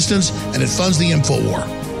in existence, and it funds the InfoWar.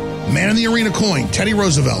 Man in the Arena coin, Teddy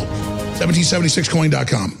Roosevelt,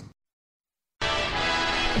 1776coin.com.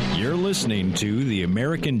 You're listening to The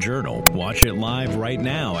American Journal. Watch it live right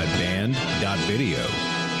now at band.video.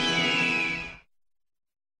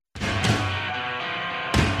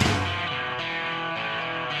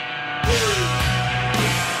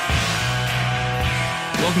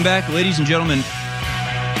 Welcome back, ladies and gentlemen.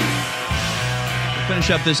 We'll finish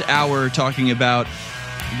up this hour talking about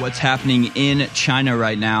what's happening in China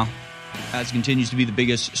right now, as it continues to be the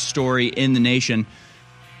biggest story in the nation,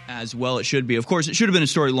 as well it should be. Of course, it should have been a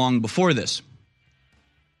story long before this.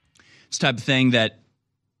 It's the type of thing that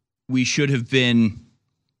we should have been,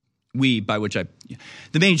 the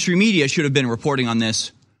mainstream media should have been reporting on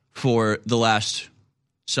this for the last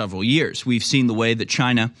several years. We've seen the way that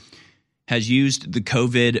China has used the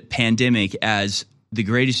COVID pandemic as the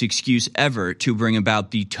greatest excuse ever to bring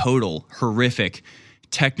about the total, horrific,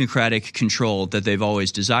 technocratic control that they've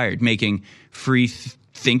always desired, making free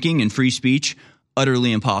thinking and free speech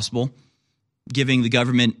utterly impossible, giving the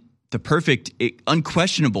government the perfect,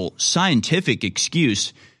 unquestionable scientific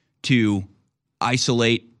excuse to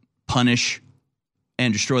isolate, punish,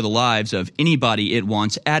 and destroy the lives of anybody it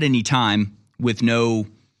wants at any time with no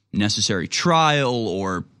necessary trial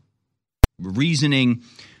or reasoning,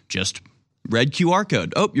 just red QR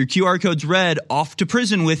code. Oh, your QR code's red, off to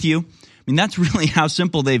prison with you. I mean, that's really how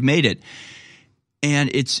simple they've made it. And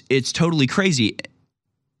it's totally crazy.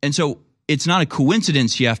 And so it's not a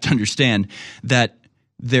coincidence, you have to understand, that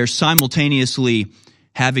they're simultaneously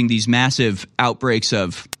having these massive outbreaks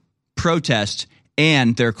of protest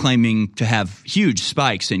and they're claiming to have huge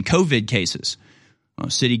spikes in COVID cases.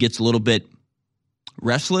 City gets a little bit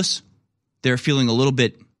restless. They're feeling a little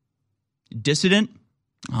bit dissident.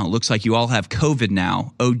 Oh, it looks like you all have COVID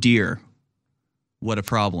now. Oh dear. What a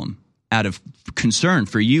problem. Out of concern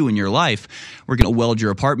for you and your life, we're going to weld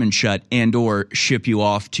your apartment shut and or ship you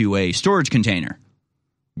off to a storage container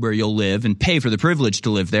where you'll live and pay for the privilege to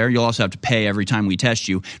live there. You'll also have to pay every time we test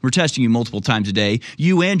you. We're testing you multiple times a day,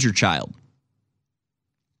 you and your child.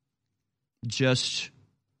 Just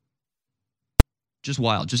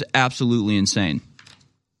wild, just absolutely insane.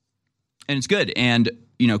 And it's good. And,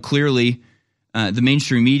 clearly the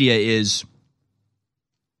mainstream media is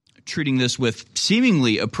treating this with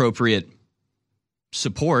seemingly appropriate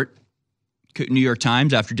support. New York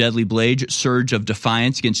Times, after deadly blaze, surge of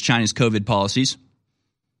defiance against China's COVID policies.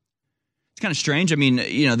 It's kind of strange. I mean,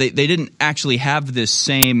 they didn't actually have this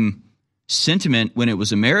same sentiment when it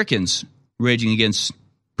was Americans raging against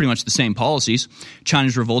pretty much the same policies.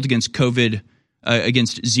 China's revolt against COVID,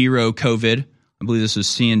 against zero COVID. I believe this was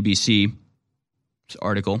CNBC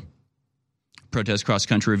article. Protests across the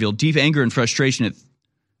country revealed deep anger and frustration at,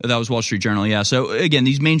 that was Wall Street Journal. Yeah. So again,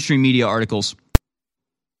 these mainstream media articles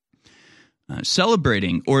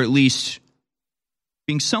celebrating, or at least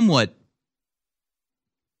being somewhat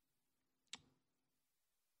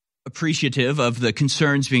appreciative of the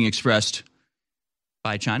concerns being expressed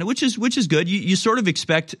by China, which is good. You sort of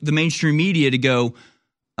expect the mainstream media to go,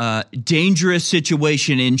 dangerous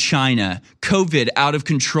situation in China, COVID out of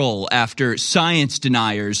control after science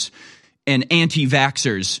deniers and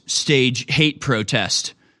anti-vaxxers stage hate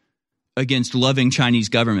protest against loving Chinese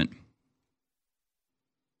government.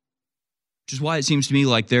 Which is why it seems to me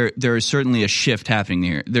like there is certainly a shift happening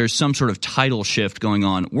here. There's some sort of tidal shift going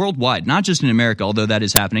on worldwide, not just in America, although that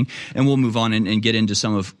is happening. And we'll move on and get into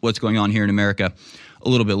some of what's going on here in America a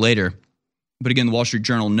little bit later. But again, the Wall Street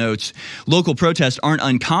Journal notes, local protests aren't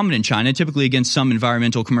uncommon in China, typically against some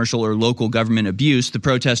environmental, commercial, or local government abuse. The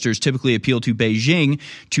protesters typically appeal to Beijing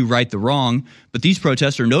to right the wrong, but these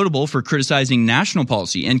protests are notable for criticizing national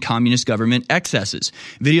policy and communist government excesses.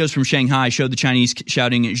 Videos from Shanghai showed the Chinese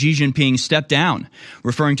shouting, "Xi Jinping, step down,"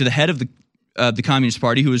 referring to the head of the Communist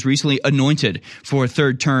Party, who was recently anointed for a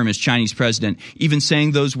third term as Chinese president. Even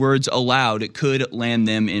saying those words aloud could land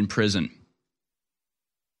them in prison.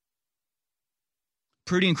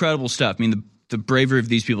 Pretty incredible stuff. I mean, the bravery of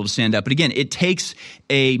these people to stand up. But again, it takes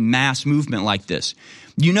a mass movement like this.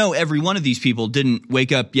 Every one of these people didn't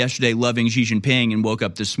wake up yesterday loving Xi Jinping and woke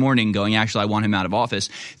up this morning going, actually, I want him out of office.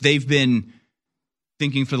 They've been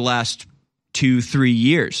thinking for the last 2-3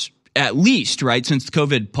 years, at least, right? Since the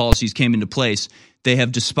COVID policies came into place, they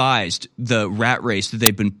have despised the rat race that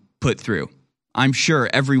they've been put through. I'm sure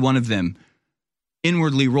every one of them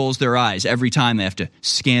inwardly rolls their eyes every time they have to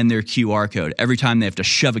scan their QR code, every time they have to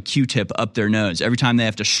shove a Q-tip up their nose, every time they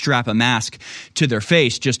have to strap a mask to their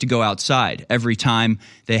face just to go outside, every time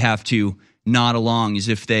they have to nod along as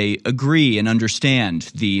if they agree with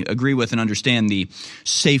and understand the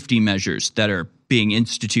safety measures that are being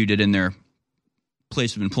instituted in their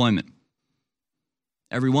place of employment.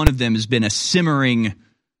 Every one of them has been a simmering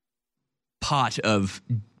pot of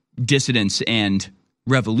dissidence and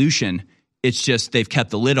revolution. It's just they've kept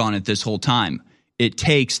the lid on it this whole time. It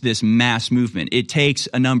takes this mass movement. It takes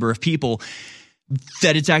a number of people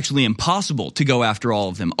that it's actually impossible to go after all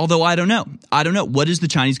of them. Although I don't know. What is the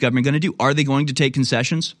Chinese government going to do? Are they going to take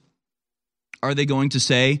concessions? Are they going to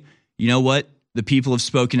say, you know what, the people have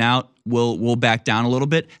spoken out, we'll back down a little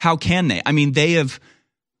bit? How can they? I mean, they have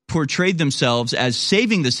portrayed themselves as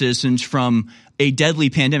saving the citizens from a deadly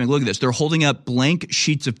pandemic. Look at this. They're holding up blank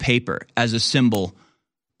sheets of paper as a symbol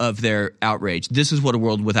of their outrage. This is what a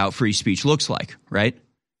world without free speech looks like, right?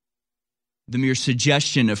 The mere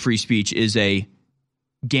suggestion of free speech is a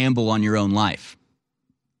gamble on your own life.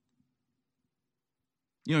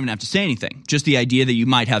 You don't even have to say anything. Just the idea that you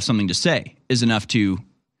might have something to say is enough to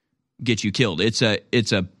get you killed. It's a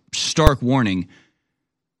stark warning.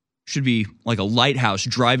 Should be like a lighthouse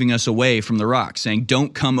driving us away from the rock, saying,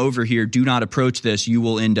 don't come over here, do not approach this, you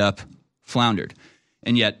will end up floundered.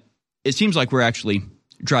 And yet, it seems like we're actually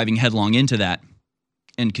driving headlong into that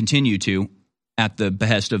and continue to at the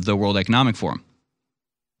behest of the World Economic Forum.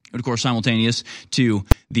 But of course, simultaneous to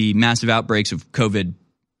the massive outbreaks of COVID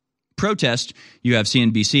protest, you have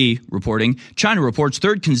CNBC reporting, China reports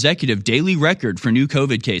third consecutive daily record for new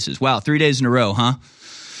COVID cases. Wow, 3 days in a row, huh?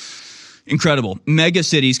 Incredible. Mega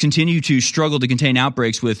cities continue to struggle to contain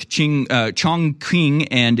outbreaks, with Chongqing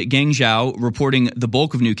and Guangzhou reporting the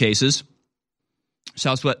bulk of new cases.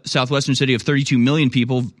 Southwestern city of 32 million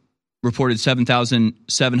people reported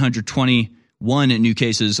 7,721 new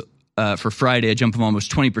cases for Friday, a jump of almost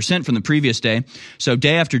 20% from the previous day. So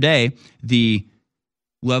day after day, the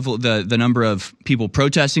number of people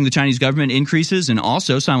protesting the Chinese government increases, and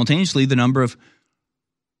also simultaneously the number of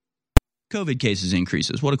COVID cases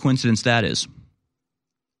increases. What a coincidence that is.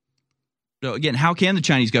 So again, how can the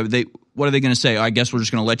Chinese government, what are they going to say? I guess we're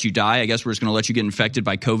just going to let you die. I guess we're just going to let you get infected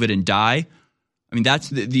by COVID and die. I mean, that's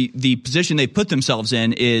the position they put themselves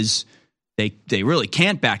in, is they really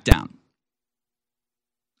can't back down.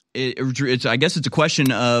 I guess it's a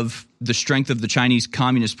question of the strength of the Chinese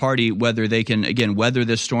Communist Party, whether they can, again, weather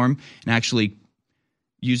this storm and actually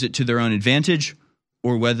use it to their own advantage,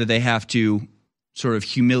 or whether they have to sort of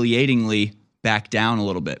humiliatingly back down a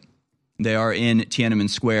little bit. They are in Tiananmen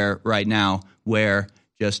Square right now, where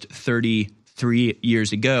just 33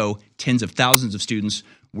 years ago, tens of thousands of students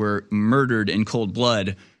were murdered in cold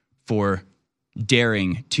blood for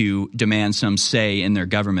daring to demand some say in their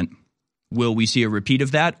government. Will we see a repeat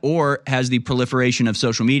of that, or has the proliferation of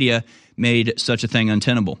social media made such a thing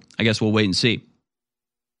untenable? I guess we'll wait and see.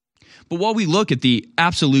 But while we look at the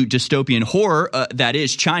absolute dystopian horror that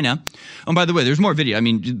is China, and by the way, there's more video. I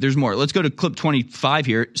mean, there's more. Let's go to clip 25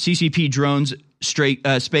 here. CCP drones spray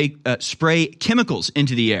chemicals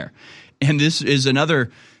into the air. And this is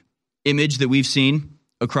another image that we've seen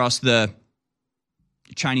across the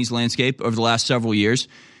Chinese landscape over the last several years.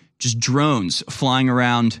 Just drones flying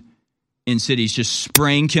around in cities, just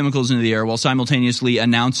spraying chemicals into the air while simultaneously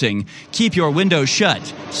announcing, keep your windows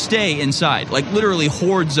shut, stay inside. Like literally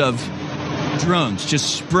hordes of drones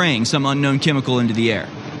just spraying some unknown chemical into the air.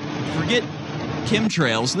 Forget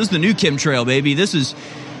chemtrails. This is the new chemtrail, baby. This is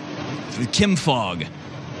the chem fog.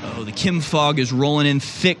 Oh, the chem fog is rolling in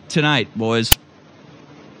thick tonight, boys.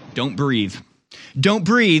 Don't breathe. Don't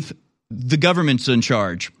breathe. The government's in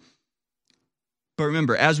charge. But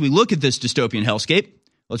remember, as we look at this dystopian hellscape,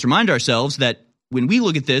 let's remind ourselves that when we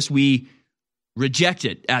look at this, we reject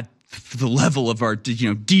it at the level of our,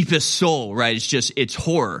 deepest soul, right? It's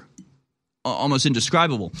horror, almost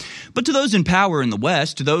indescribable. But to those in power in the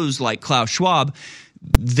West, to those like Klaus Schwab,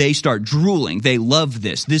 they start drooling. They love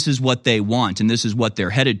this. This is what they want, and this is what they're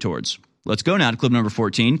headed towards. Let's go now to clip number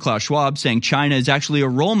 14. Klaus Schwab saying China is actually a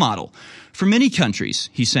role model for many countries.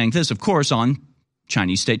 He's saying this, of course, on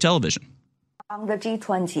Chinese state television. On the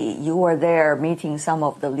G20, you were there meeting some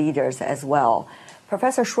of the leaders as well.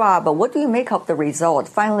 Professor Schwab, what do you make of the result?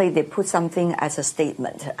 Finally, they put something as a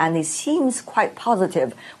statement, and it seems quite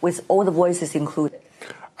positive with all the voices included.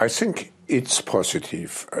 I think it's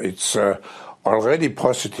positive. It's already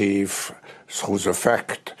positive through the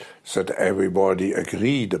fact that everybody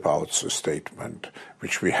agreed about the statement,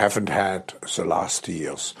 which we haven't had the last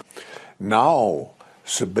years. Now,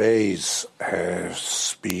 the base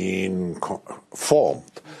has been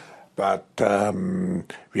formed, but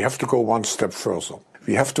we have to go one step further.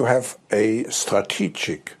 We have to have a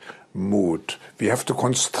strategic mood. We have to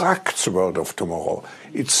construct the world of tomorrow.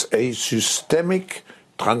 It's a systemic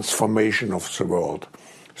transformation of the world.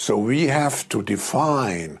 So we have to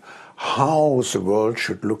define how the world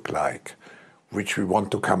should look like, which we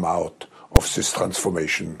want to come out of this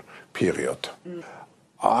transformation period.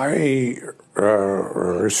 I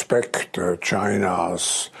respect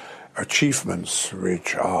China's achievements,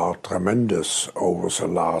 which are tremendous over the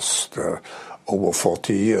last over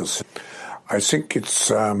 40 years. I think it's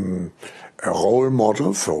a role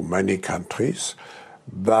model for many countries,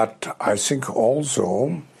 but I think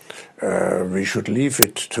also we should leave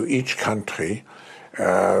it to each country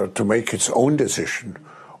to make its own decision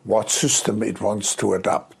what system it wants to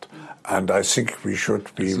adopt. And I think we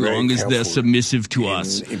should be as very long as they're careful submissive to in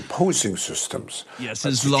us. imposing systems. Yes,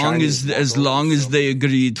 But as the long Chinese as they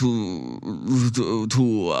agree to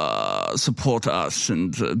support us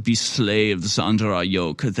and be slaves under our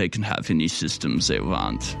yoke, they can have any systems they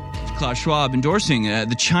want. Klaus Schwab endorsing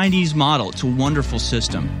the Chinese model. It's a wonderful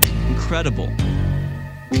system, incredible.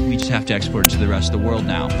 We just have to export it to the rest of the world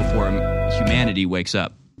now before humanity wakes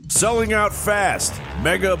up. Selling out fast.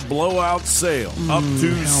 Mega blowout sale. Up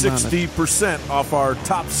to 60% off our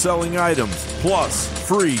top selling items. Plus,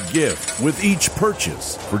 free gift with each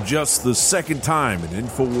purchase. For just the second time in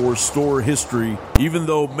InfoWars store history, even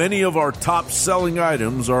though many of our top selling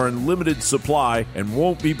items are in limited supply and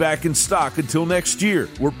won't be back in stock until next year,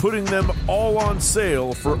 we're putting them all on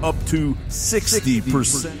sale for up to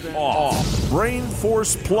 60% off. Brain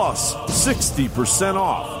Force Plus, 60%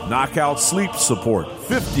 off. Knockout Sleep Support,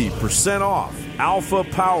 50% off. Alpha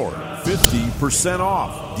Power, 50%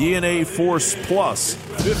 off. DNA Force Plus,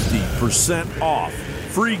 50% off.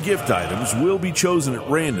 Free gift items will be chosen at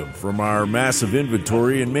random from our massive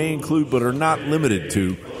inventory and may include but are not limited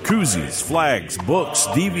to koozies, flags, books,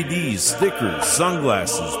 DVDs, stickers,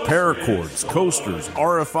 sunglasses, paracords, coasters,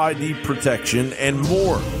 RFID protection, and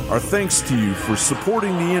more. Our thanks to you for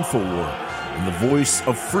supporting the InfoWar and the voice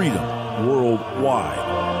of freedom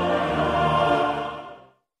worldwide.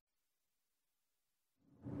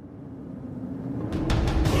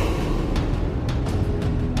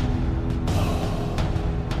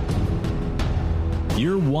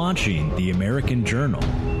 You're watching The American Journal.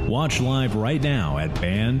 Watch live right now at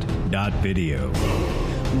band.video.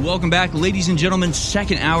 Welcome back, ladies and gentlemen.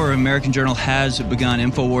 Second hour of American Journal has begun.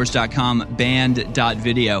 Infowars.com,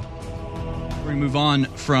 band.video. We're going to move on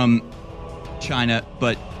from China,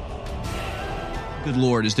 but good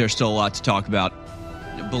Lord, is there still a lot to talk about.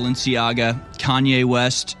 Balenciaga, Kanye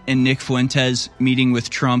West, and Nick Fuentes meeting with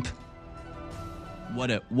Trump. What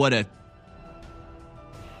a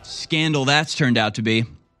scandal that's turned out to be.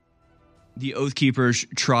 The Oath Keepers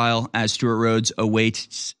trial as Stuart Rhodes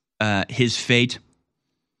awaits his fate.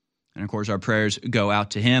 And of course, our prayers go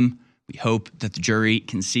out to him. We hope that the jury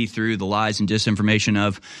can see through the lies and disinformation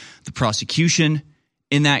of the prosecution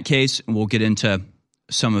in that case. And we'll get into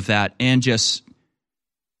some of that and just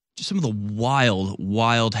some of the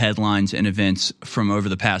wild headlines and events from over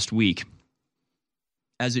the past week.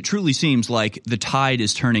 As it truly seems like the tide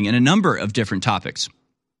is turning in a number of different topics.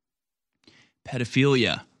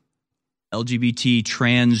 Pedophilia, LGBT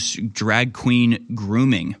trans drag queen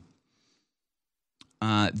grooming,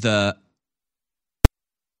 the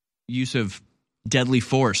use of deadly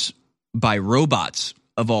force by robots,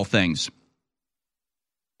 of all things.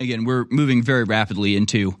 Again, we're moving very rapidly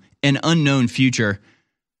into an unknown future,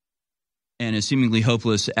 and as seemingly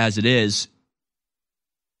hopeless as it is,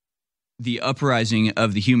 the uprising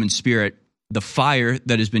of the human spirit, the fire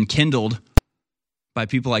that has been kindled by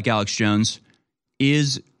people like Alex Jones,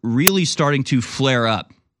 is really starting to flare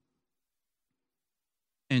up.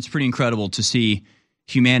 And it's pretty incredible to see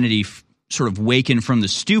humanity sort of waken from the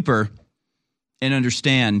stupor and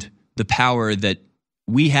understand the power that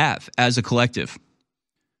we have as a collective.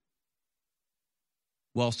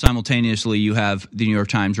 While simultaneously you have the New York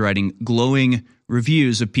Times writing glowing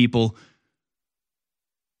reviews of people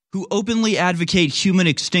who openly advocate human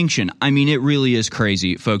extinction. I mean, it really is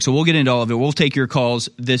crazy, folks. So we'll get into all of it. We'll take your calls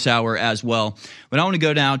this hour as well. But I want to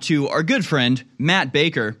go now to our good friend, Matt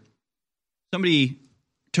Baker. Somebody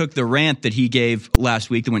took the rant that he gave last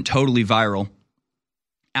week that went totally viral.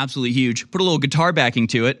 Absolutely huge. Put a little guitar backing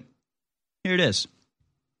to it. Here it is.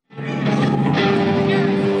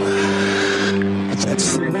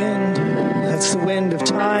 That's the wind. That's the wind of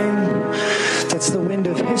time. That's the wind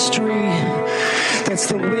of history. That's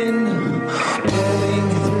the wind blowing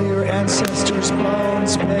through your ancestors'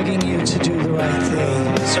 bones, begging you to do the right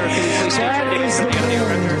thing. Sir, can you please that is the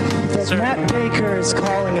wind that Sir. Matt Baker is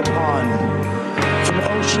calling upon from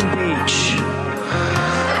Ocean Beach.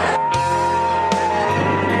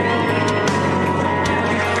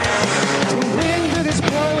 The wind that is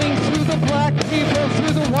blowing through the black people,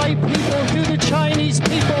 through the white people, through the Chinese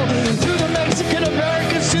people, through the Mexican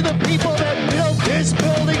Americans, to the people that built this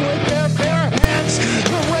building with their bare hands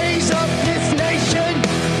to raise up this nation.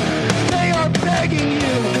 They are begging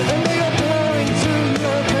you, and they are blowing through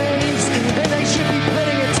your veins, and they should be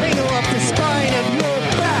putting a tingle up the spine of your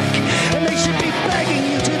back, and they should be begging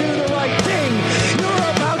you to do the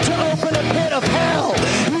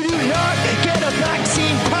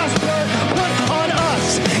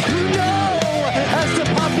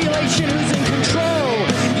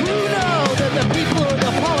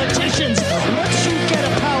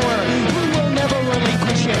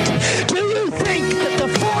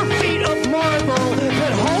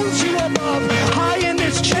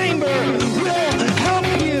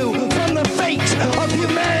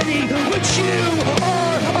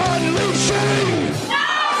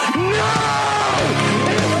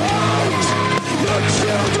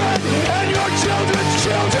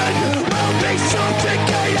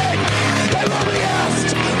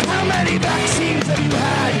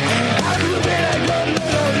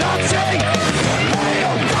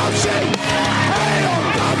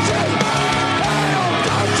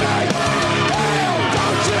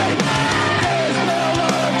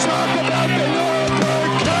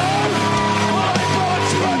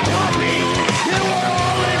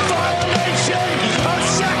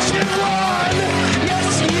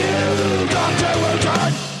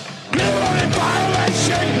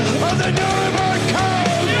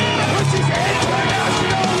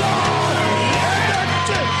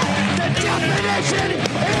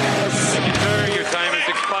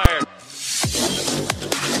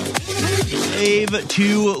Slave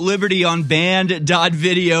to Liberty on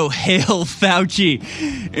band.video. Hail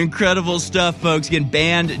Fauci. Incredible stuff, folks. Again,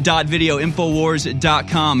 band.video,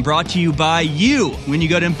 Infowars.com. Brought to you by you when you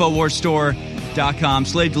go to InfoWarsStore.com.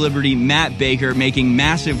 Slave to Liberty, Matt Baker, making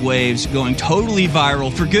massive waves, going totally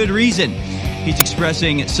viral for good reason. He's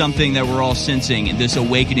expressing something that we're all sensing, this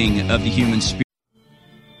awakening of the human spirit.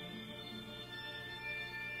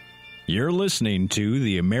 You're listening to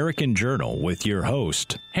The American Journal with your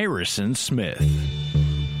host, Harrison Smith.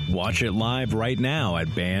 Watch it live right now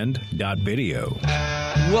at band.video.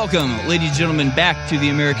 Welcome, ladies and gentlemen, back to The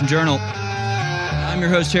American Journal. I'm your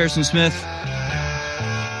host, Harrison Smith.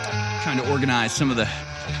 Trying to organize some of the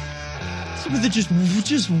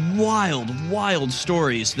just wild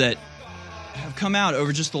stories that have come out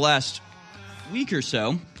over just the last week or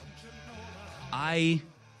so. I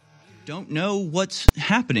don't know what's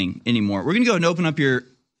happening anymore. We're going to go and open up the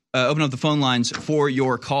phone lines for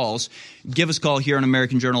your calls. Give us a call here on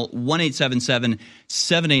American Journal,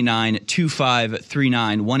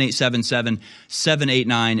 1-877-789-2539,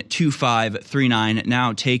 1-877-789-2539.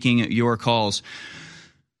 Now taking your calls.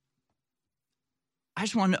 I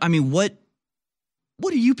just want to, what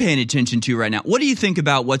are you paying attention to right now? What do you think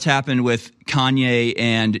about what's happened with Kanye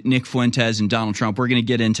and Nick Fuentes and Donald Trump? We're going to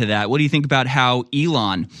get into that. What do you think about how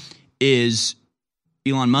Elon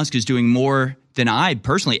Musk is doing more than I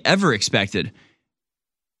personally ever expected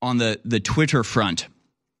on the Twitter front? Of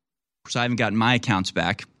course, I haven't gotten my accounts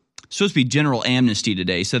back. It's supposed to be general amnesty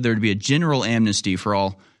today. He said there would be a general amnesty for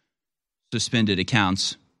all suspended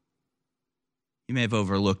accounts. He may have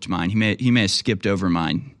overlooked mine. He may have skipped over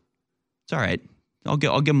mine. It's all right. I'll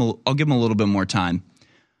give him a little bit more time.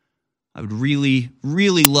 I would really,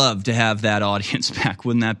 really love to have that audience back.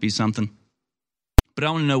 Wouldn't that be something? But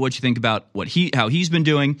I want to know what you think about how he's been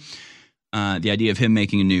doing. The idea of him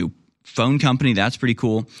making a new phone company, that's pretty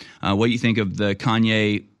cool. What you think of the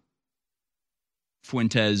Kanye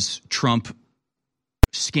Fuentes Trump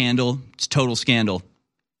scandal? It's a total scandal.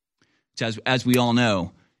 As we all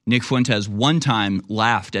know, Nick Fuentes one time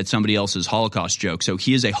laughed at somebody else's Holocaust joke. So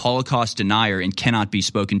he is a Holocaust denier and cannot be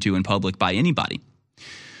spoken to in public by anybody.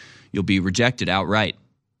 You'll be rejected outright.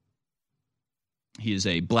 He is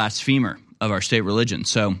a blasphemer of our state religion.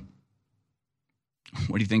 So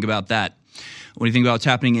what do you think about that? What do you think about what's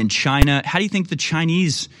happening in China? How do you think the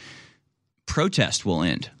Chinese protest will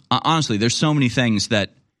end? Honestly, there's so many things that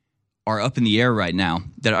are up in the air right now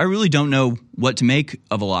that I really don't know what to make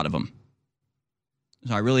of a lot of them.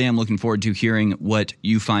 So I really am looking forward to hearing what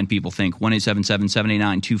you fine people think.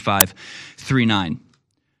 1-877-789-2539.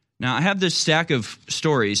 Now, I have this stack of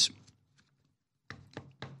stories,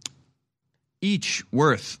 each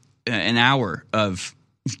worth an hour of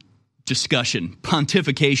discussion,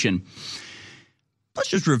 pontification. Let's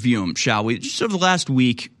just review them, shall we? Just over the last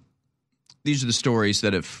week, these are the stories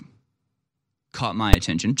that have caught my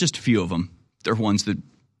attention. Just a few of them. They're ones that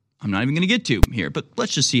I'm not even going to get to here, but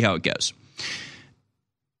let's just see how it goes.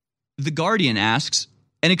 The Guardian asks,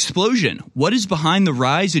 an explosion. What is behind the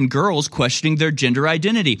rise in girls questioning their gender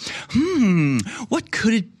identity? What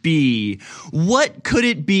could it be? What could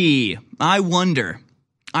it be? I wonder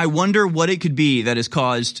what it could be that has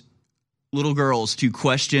caused little girls to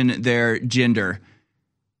question their gender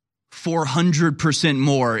 400%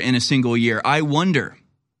 more in a single year. I wonder.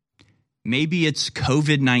 Maybe it's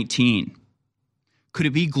COVID-19. Could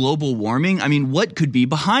it be global warming? What could be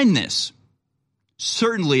behind this?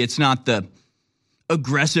 Certainly it's not the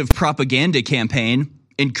aggressive propaganda campaign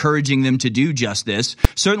encouraging them to do just this.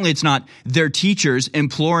 Certainly it's not their teachers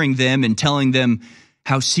imploring them and telling them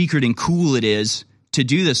how secret and cool it is to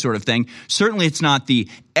do this sort of thing. Certainly it's not the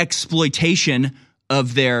exploitation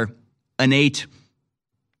of their innate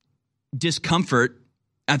discomfort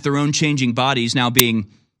at their own changing bodies now being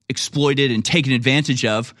exploited and taken advantage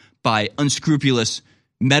of by unscrupulous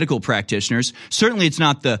medical practitioners. Certainly it's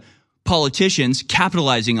not the politicians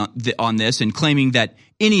capitalizing on this and claiming that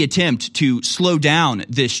any attempt to slow down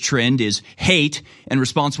this trend is hate and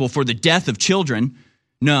responsible for the death of children.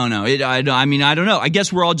 No. I don't know. I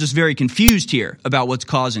guess we're all just very confused here about what's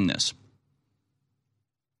causing this.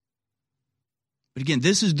 But again,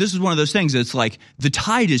 this is one of those things that's like the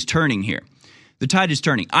tide is turning here. The tide is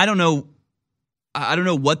turning. I don't know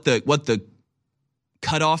what the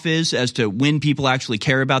cutoff is as to when people actually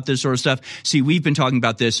care about this sort of stuff. See, we've been talking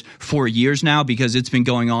about this for years now because it's been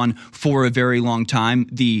going on for a very long time.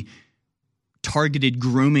 The targeted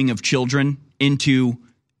grooming of children into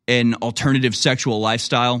an alternative sexual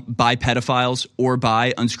lifestyle by pedophiles or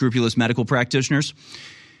by unscrupulous medical practitioners.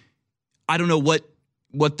 I don't know what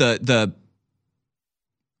the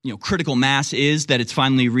critical mass is that it's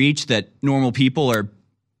finally reached, that normal people are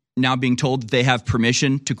now being told that they have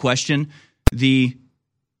permission to question the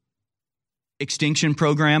extinction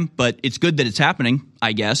program, but it's good that it's happening,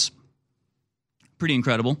 I guess. Pretty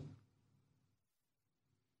incredible.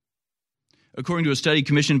 According to a study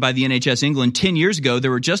commissioned by the NHS England 10 years ago,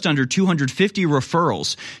 there were just under 250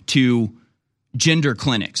 referrals to gender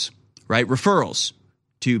clinics, right? Referrals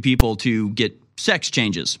to people to get sex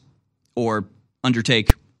changes or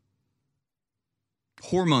undertake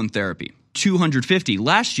hormone therapy. 250.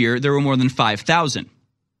 Last year, there were more than 5,000.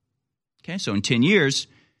 Okay, so in 10 years,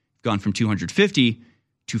 gone from 250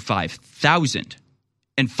 to 5,000.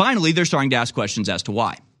 And finally, they're starting to ask questions as to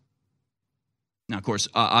why. Now, of course,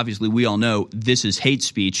 obviously, we all know this is hate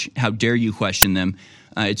speech. How dare you question them?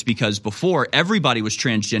 It's because before, everybody was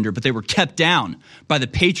transgender, but they were kept down by the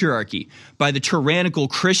patriarchy, by the tyrannical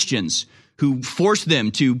Christians who forced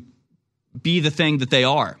them to be the thing that they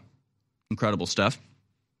are. Incredible stuff.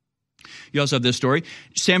 You also have this story.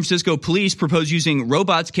 San Francisco police propose using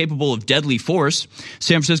robots capable of deadly force.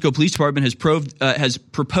 San Francisco Police Department has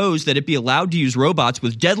proposed that it be allowed to use robots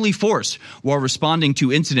with deadly force while responding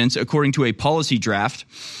to incidents, according to a policy draft.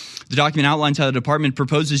 The document outlines how the department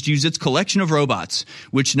proposes to use its collection of robots,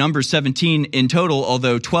 which numbers 17 in total,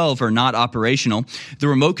 although 12 are not operational. The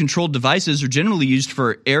remote-controlled devices are generally used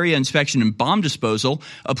for area inspection and bomb disposal,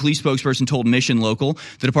 a police spokesperson told Mission Local.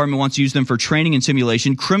 The department wants to use them for training and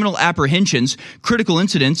simulation, criminal apprehensions, critical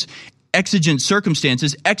incidents, exigent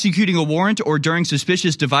circumstances, executing a warrant, or during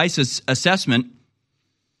suspicious device assessment.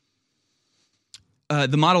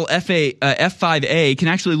 The model F5A can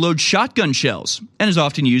actually load shotgun shells and is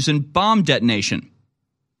often used in bomb detonation.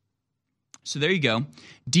 So there you go.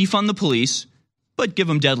 Defund the police, but give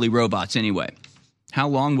them deadly robots anyway. How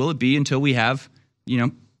long will it be until we have,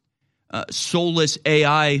 soulless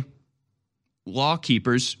AI law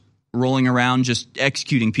keepers rolling around just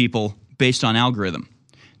executing people based on algorithm?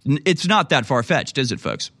 It's not that far-fetched, is it,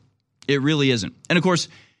 folks? It really isn't. And of course,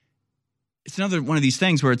 it's another one of these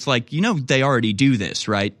things where it's like, they already do this,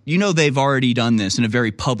 right? They've already done this in a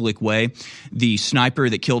very public way. The sniper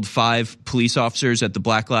that killed 5 police officers at the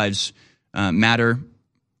Black Lives Matter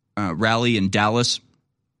rally in Dallas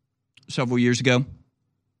several years ago,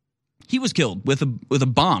 he was killed with a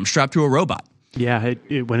bomb strapped to a robot. Yeah,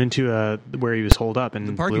 it went into where he was holed up and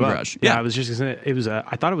the parking blew up. garage. Yeah, I was just gonna say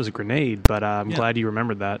I thought it was a grenade, but I'm glad you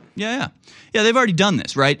remembered that. Yeah. They've already done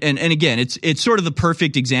this, right? And again, it's sort of the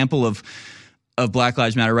perfect example of Black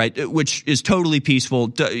Lives Matter, right? Which is totally peaceful,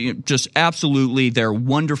 just absolutely. They're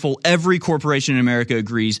wonderful. Every corporation in America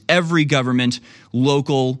agrees. Every government,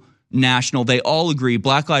 local, national, they all agree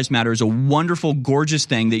Black Lives Matter is a wonderful, gorgeous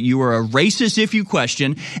thing, that you are a racist if you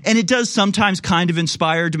question. And it does sometimes kind of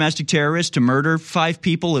inspire domestic terrorists to murder 5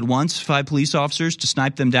 people at once, 5 police officers, to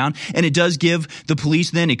snipe them down. And it does give the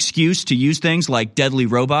police then excuse to use things like deadly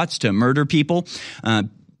robots to murder people.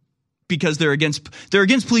 Because they're against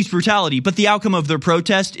police brutality, but the outcome of their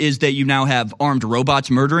protest is that you now have armed robots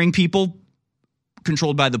murdering people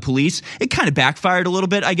controlled by the police. It kind of backfired a little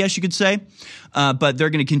bit, I guess you could say, but they're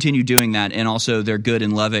going to continue doing that, and also they're good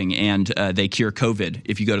and loving, and they cure COVID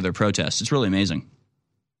if you go to their protests. It's really amazing.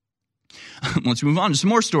 Let's move on to some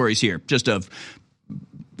more stories here, just of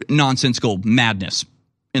nonsensical madness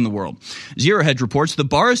in the world. Zero Hedge reports the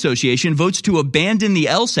Bar Association votes to abandon the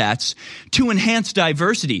LSATs to enhance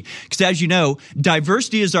diversity. Because as you know,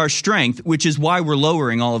 diversity is our strength, which is why we're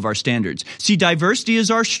lowering all of our standards. See, diversity is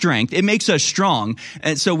our strength. It makes us strong.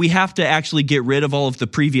 And so we have to actually get rid of all of the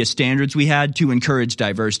previous standards we had to encourage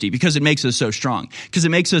diversity, because it makes us so strong. Because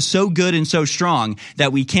it makes us so good and so strong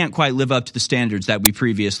that we can't quite live up to the standards that we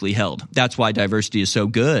previously held. That's why diversity is so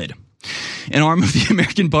good. An arm of the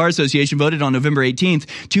American Bar Association voted on November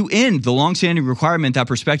 18th to end the longstanding requirement that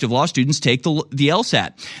prospective law students take the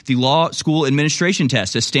LSAT, the Law School Administration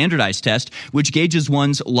Test, a standardized test which gauges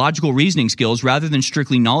one's logical reasoning skills rather than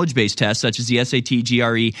strictly knowledge-based tests such as the SAT,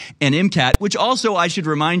 GRE, and MCAT, which also, I should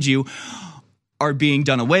remind you, are being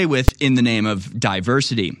done away with in the name of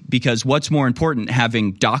diversity. Because what's more important,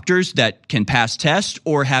 having doctors that can pass tests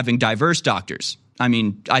or having diverse doctors? I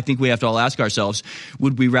mean, I think we have to all ask ourselves,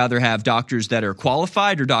 would we rather have doctors that are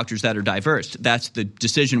qualified or doctors that are diverse? That's the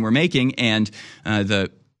decision we're making, and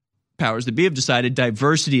the powers that be have decided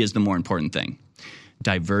diversity is the more important thing.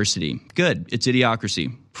 Diversity. Good. It's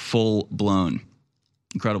idiocracy. Full blown.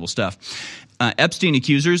 Incredible stuff. Epstein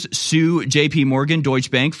accusers sue J.P. Morgan,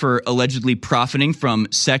 Deutsche Bank for allegedly profiting from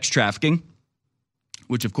sex trafficking,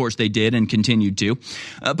 which of course they did and continued to.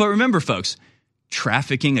 But remember, folks,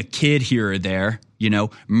 trafficking a kid here or there,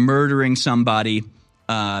 murdering somebody,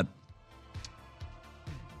 having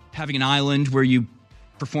an island where you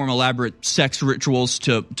perform elaborate sex rituals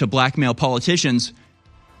to blackmail politicians,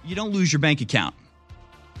 you don't lose your bank account.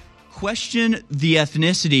 Question the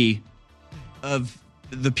ethnicity of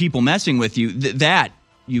the people messing with you. That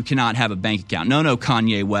you cannot have a bank account. No,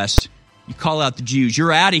 Kanye West. You call out the Jews.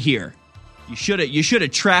 You're out of here. You should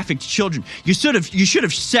have trafficked children. You should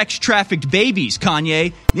have sex trafficked babies,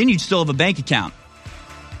 Kanye. Then you'd still have a bank account.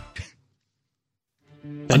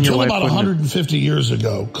 Until about 150 years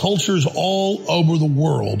ago, cultures all over the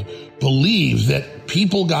world believed that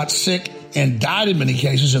people got sick and died in many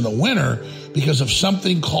cases in the winter because of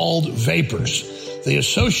something called vapors. They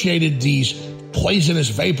associated these poisonous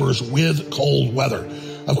vapors with cold weather.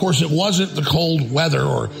 Of course, it wasn't the cold weather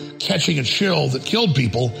or catching a chill that killed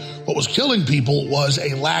people. What was killing people was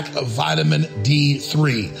a lack of vitamin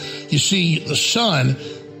D3. You see, the sun,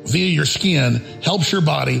 via your skin, helps your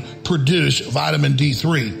body produce vitamin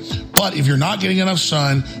D3. But if you're not getting enough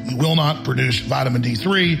sun, you will not produce vitamin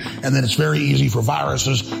D3, and then it's very easy for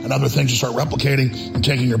viruses and other things to start replicating and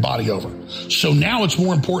taking your body over. So now it's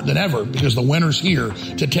more important than ever, because the winter's here,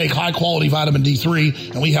 to take high-quality vitamin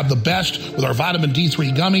D3, and we have the best with our vitamin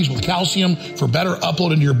D3 gummies with calcium for better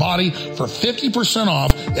upload into your body for 50%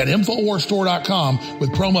 off at InfoWarsStore.com with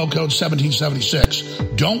promo code 1776.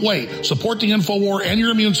 Don't wait. Support the InfoWar and your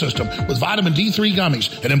immune system with vitamin D3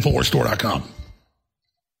 gummies at InfoWarsStore.com.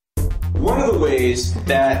 One of the ways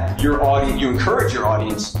that you encourage your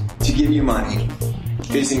audience to give you money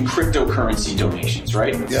is in cryptocurrency donations,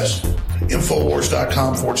 right? Yes.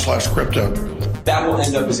 Infowars.com/crypto. That will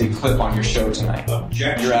end up as a clip on your show tonight.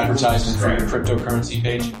 Your advertisement for your cryptocurrency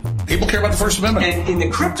page. People care about the First Amendment. And in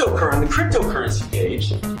the cryptocurrency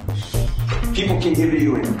page, people can give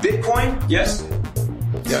you in Bitcoin, yes?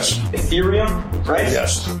 Yes. Ethereum, right?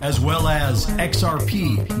 Yes. As well as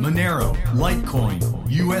XRP, Monero, Litecoin,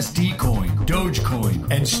 USD Coin,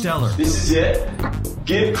 Dogecoin, and Stellar. This is it.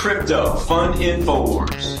 Give crypto. Fund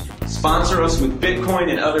InfoWars. Sponsor us with Bitcoin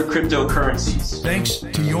and other cryptocurrencies. Thanks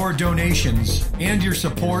to your donations and your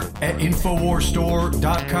support at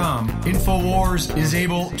InfoWarsStore.com, InfoWars is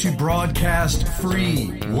able to broadcast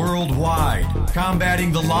free worldwide,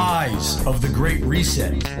 combating the lies of the Great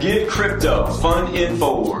Reset. Give crypto. Fund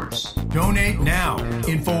InfoWars. Donate now.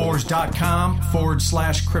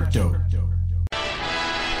 InfoWars.com/crypto.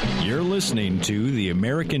 You're listening to The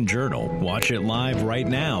American Journal. Watch it live right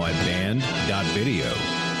now at band.video.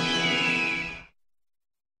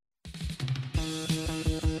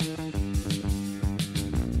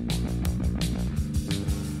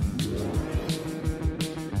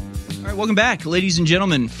 All right, welcome back, ladies and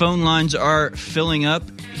gentlemen. Phone lines are filling up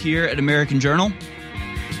here at American Journal.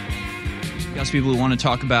 Got some people who want to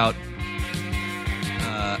talk about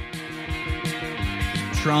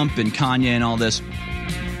Trump and Kanye and all this.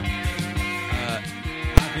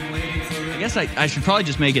 I guess I should probably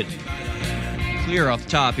just make it clear off the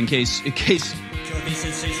top in case you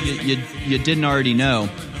didn't already know.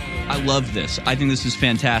 I love this. I think this is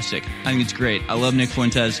fantastic. I think it's great. I love Nick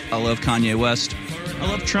Fuentes. I love Kanye West. I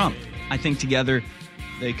love Trump. I think together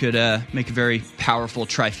they could make a very powerful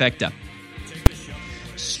trifecta.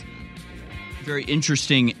 Very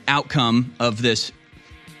interesting outcome of this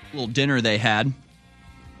little dinner they had.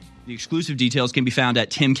 The exclusive details can be found at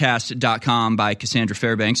timcast.com by Cassandra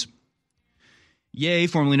Fairbanks. Ye,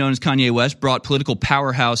 formerly known as Kanye West, brought political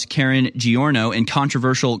powerhouse Karen Giorno and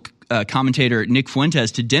controversial commentator Nick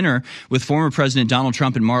Fuentes to dinner with former President Donald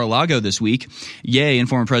Trump in Mar-a-Lago this week. Ye and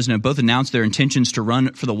former president both announced their intentions to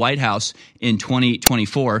run for the White House in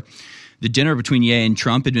 2024. The dinner between Ye and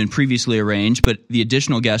Trump had been previously arranged, but the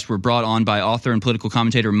additional guests were brought on by author and political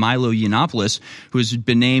commentator Milo Yiannopoulos, who has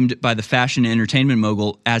been named by the fashion and entertainment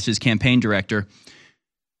mogul as his campaign director.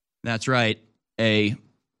 That's right. A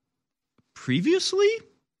previously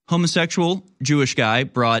homosexual Jewish guy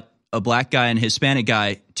brought a black guy and Hispanic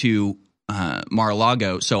guy to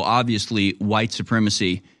Mar-a-Lago. So obviously white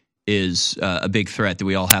supremacy is a big threat that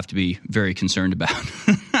we all have to be very concerned about.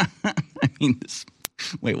 I mean,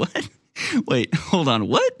 wait, what? Wait, hold on.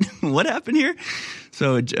 What? What happened here?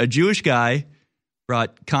 So a Jewish guy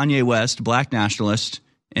brought Kanye West, black nationalist,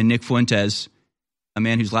 and Nick Fuentes, a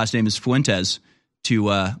man whose last name is Fuentes, to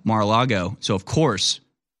Mar-a-Lago. So, of course,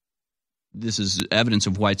 this is evidence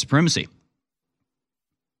of white supremacy.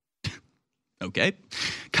 Okay.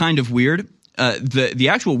 Kind of weird. The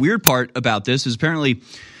actual weird part about this is apparently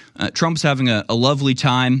Trump's having a lovely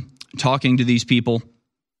time talking to these people.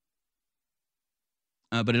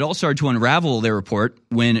 But it all started to unravel, they report,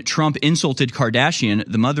 when Trump insulted Kardashian,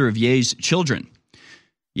 the mother of Ye's children.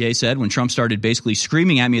 Ye said, when Trump started basically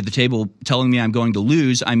screaming at me at the table, telling me I'm going to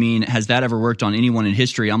lose, I mean, has that ever worked on anyone in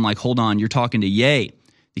history? I'm like, hold on, you're talking to Ye,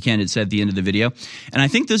 the candidate said at the end of the video. And I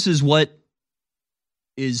think this is what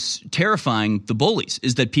is terrifying the bullies,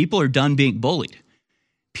 is that people are done being bullied.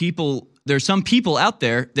 There's some people out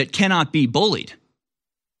there that cannot be bullied,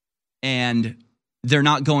 and they're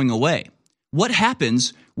not going away. What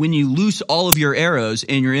happens when you loose all of your arrows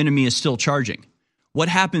and your enemy is still charging? What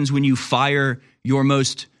happens when you fire your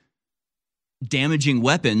most damaging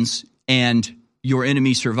weapons and your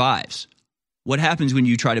enemy survives? What happens when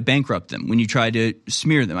you try to bankrupt them, when you try to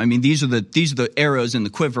smear them? I mean, these are the arrows in the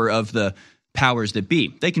quiver of the powers that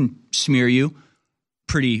be. They can smear you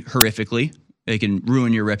pretty horrifically. They can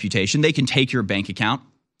ruin your reputation. They can take your bank account.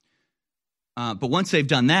 But once they've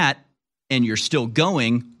done that and you're still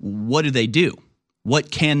going, what do?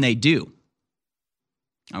 What can they do?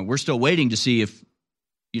 We're still waiting to see if,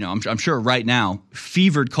 I'm sure right now,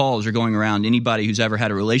 fevered calls are going around. Anybody who's ever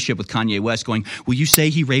had a relationship with Kanye West going, will you say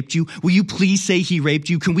he raped you? Will you please say he raped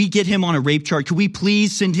you? Can we get him on a rape chart? Can we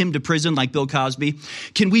please send him to prison like Bill Cosby?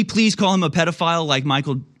 Can we please call him a pedophile like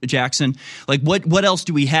Michael Jackson? Like, what else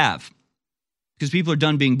do we have? Because people are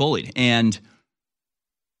done being bullied. And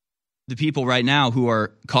the people right now who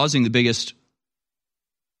are causing the biggest,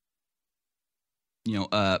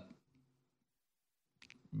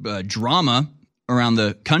 drama around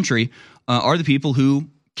the country are the people who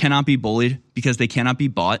cannot be bullied because they cannot be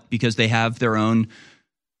bought, because they have their own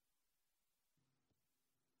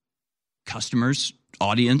customers,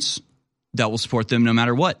 audience that will support them no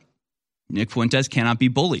matter what. Nick Fuentes cannot be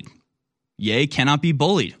bullied. Ye cannot be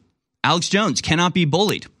bullied. Alex Jones cannot be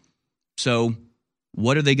bullied. So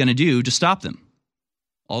what are they going to do to stop them?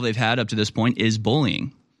 All they've had up to this point is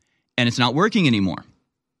bullying, and it's not working anymore.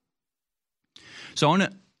 So I want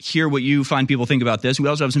to hear what you find people think about this. We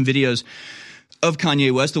also have some videos of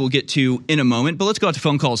Kanye West that we'll get to in a moment, but let's go out to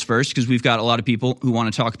phone calls first because we've got a lot of people who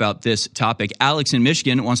want to talk about this topic. Alex in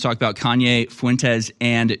Michigan wants to talk about Kanye, Fuentes,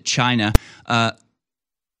 and China. I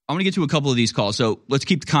want to get to a couple of these calls, so let's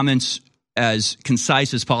keep the comments as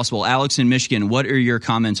concise as possible. Alex in Michigan, what are your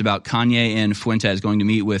comments about Kanye and Fuentes going to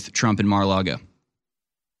meet with Trump in Mar-a-Lago?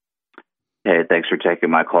 Hey, thanks for taking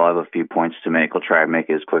my call. I have a few points to make. I'll try and make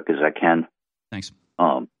it as quick as I can. Thanks.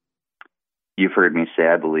 You've heard me say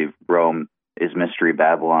I believe Rome is Mystery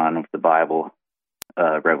Babylon of the Bible,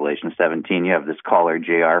 Revelation 17. You have this caller,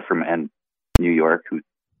 JR from New York, who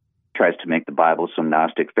tries to make the Bible some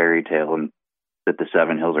Gnostic fairy tale and that the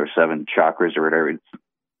 7 hills are 7 chakras or whatever. It's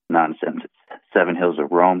nonsense. It's 7 hills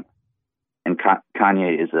of Rome. And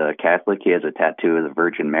Kanye is a Catholic. He has a tattoo of the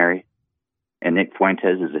Virgin Mary. And Nick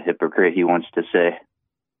Fuentes is a hypocrite. He wants to say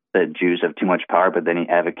that Jews have too much power, but then he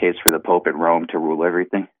advocates for the Pope at Rome to rule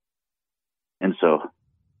everything. And so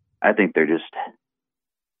I think they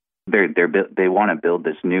want to build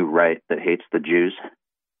this new right that hates the Jews.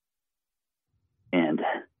 And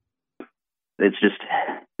they're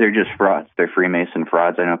just frauds. They're Freemason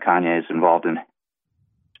frauds. I know Kanye is involved in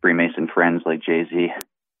Freemason friends like Jay-Z.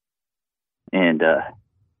 And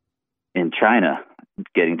in China,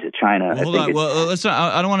 getting to China. Hold on. Well, let's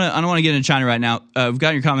not, I don't want to get into China right now. We've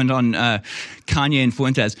got your comment on Kanye and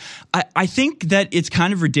Fuentes. I think that it's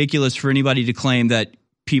kind of ridiculous for anybody to claim that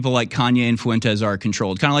people like Kanye and Fuentes are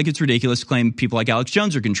controlled. Kind of like it's ridiculous to claim people like Alex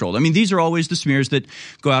Jones are controlled. I mean, these are always the smears that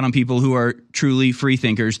go out on people who are truly free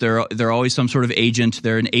thinkers. They're always some sort of agent.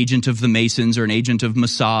 They're an agent of the Masons or an agent of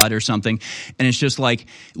Mossad or something. And it's just like,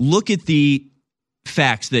 look at the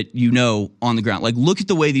facts that on the ground. Like, look at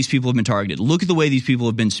the way these people have been targeted. Look at the way these people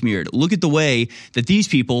have been smeared. Look at the way that these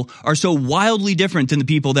people are so wildly different than the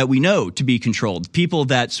people that we know to be controlled. The people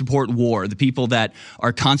that support war, the people that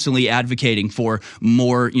are constantly advocating for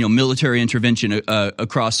more, military intervention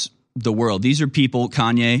across the world. These are people,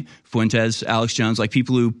 Kanye, Fuentes, Alex Jones, like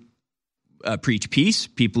people who preach peace,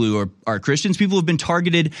 people who are Christians, people who have been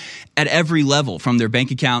targeted at every level, from their bank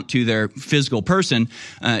account to their physical person,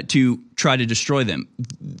 to try to destroy them.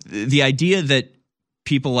 The idea that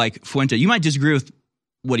people like Fuentes, you might disagree with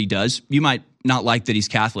what he does, you might not like that he's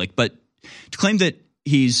Catholic, but to claim that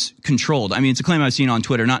he's controlled, I mean, it's a claim I've seen on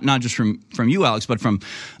Twitter, not just from you, Alex, but from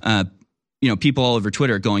people all over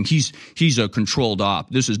Twitter going, he's a controlled op.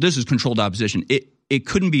 This is controlled opposition. It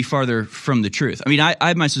couldn't be farther from the truth. I mean, I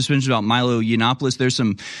have my suspicions about Milo Yiannopoulos. There's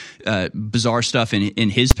some bizarre stuff in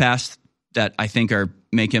his past that I think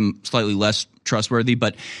make him slightly less trustworthy.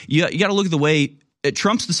 But you got to look at the way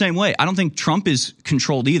Trump's the same way. I don't think Trump is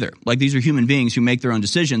controlled either. Like, these are human beings who make their own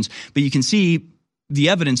decisions. But you can see the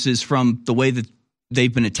evidences from the way that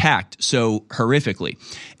they've been attacked so horrifically.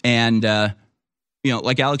 And,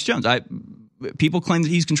 like Alex Jones, people claim that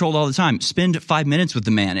he's controlled all the time. Spend 5 minutes with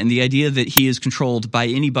the man, and the idea that he is controlled by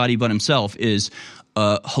anybody but himself is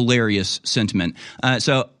a hilarious sentiment.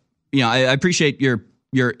 So, I appreciate your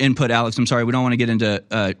input, Alex. I'm sorry, we don't want to get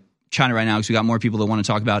into China right now because we got more people that want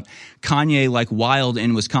to talk about Kanye like wild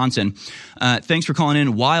in Wisconsin. Thanks for calling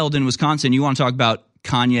in. Wild in Wisconsin. You want to talk about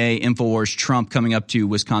Kanye, InfoWars, Trump coming up to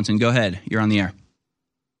Wisconsin. Go ahead. You're on the air.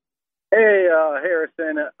 Hey,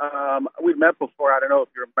 Harrison. We've met before. I don't know if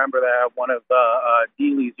you remember that, one of the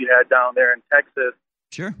dealies you had down there in Texas.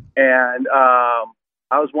 Sure. And I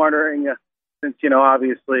was wondering, since,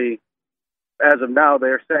 obviously, as of now,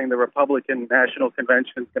 they're saying the Republican National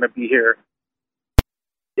Convention is going to be here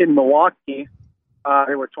in Milwaukee.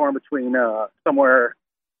 They were torn between somewhere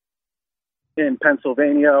in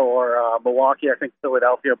Pennsylvania or Milwaukee, I think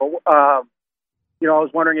Philadelphia. But, I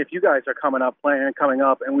was wondering if you guys are coming up,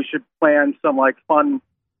 and we should plan some, fun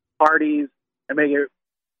parties and make it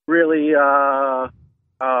really,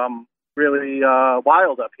 really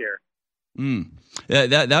wild up here. Yeah,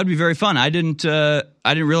 that would be very fun. I didn't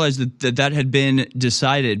realize that had been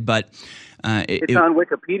decided, but it's on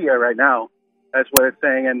Wikipedia right now. That's what it's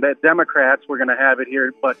saying. And the Democrats were going to have it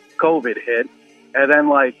here, but COVID hit, and then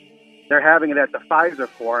they're having it at the Pfizer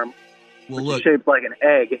Forum, which is shaped like an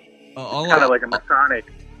egg, kind of like a Masonic.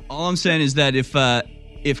 All I'm saying is that if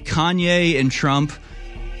Kanye and Trump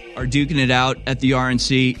are duking it out at the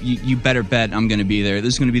RNC, you better bet I'm going to be there.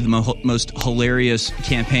 This is going to be the most hilarious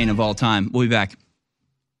campaign of all time. We'll be back.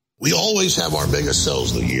 We always have our biggest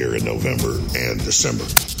sales of the year in November and December.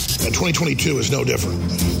 And 2022 is no different.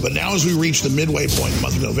 But now as we reach the midway point in the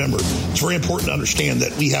month of November, it's very important to understand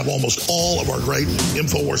that we have almost all of our great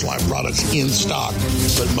InfoWars Live products in stock.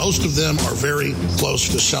 But most of them are very close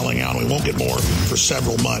to selling out. We won't get more for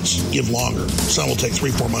several months, if longer. Some will take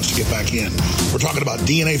 3-4 months to get back in. We're talking about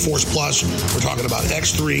DNA Force Plus. We're talking about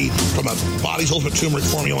X3. We're talking about Body's Ultimate Turmeric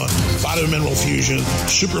Formula, Vitamin Mineral Fusion,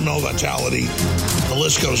 Super Mel Vitality. The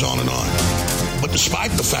list goes on and on. But despite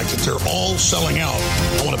the fact that they're all selling out,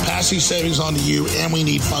 I want to pass these savings on to you, and we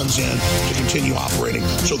need funds in to continue operating.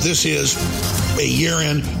 So this is a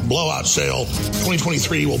year-end blowout sale.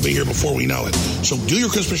 2023 will be here before we know it. So do your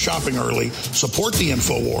Christmas shopping early, support the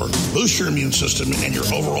InfoWar, boost your immune system and your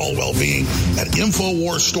overall well-being at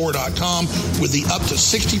InfoWarsStore.com with the up to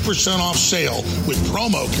 60% off sale with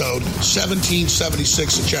promo code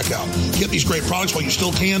 1776 at checkout. Get these great products while you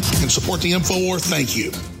still can and support the InfoWar. Thank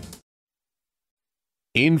you.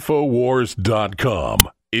 Infowars.com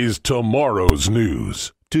is tomorrow's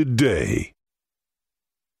news today.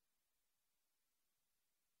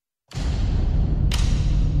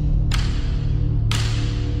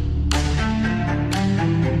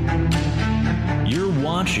 You're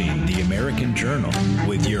watching The American Journal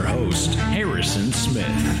with your host, Harrison Smith.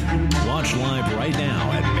 Watch live right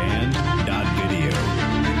now at band.video.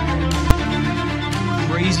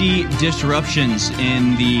 Crazy disruptions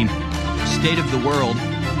in the state of the world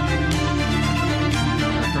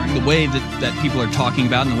occurring. The way that people are talking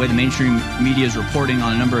about and the way the mainstream media is reporting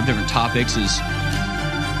on a number of different topics is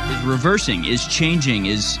reversing, is changing,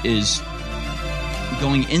 is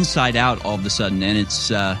going inside out all of a sudden, and it's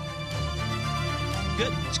good.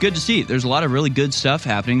 It's good to see. There's a lot of really good stuff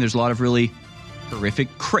happening. There's a lot of really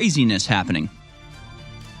horrific craziness happening.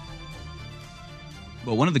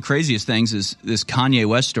 But one of the craziest things is this Kanye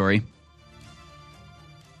West story.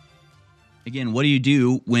 Again, what do you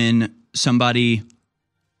do when somebody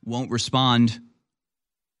won't respond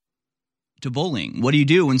to bullying? What do you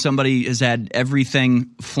do when somebody has had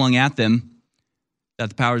everything flung at them that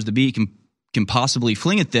the powers that be can possibly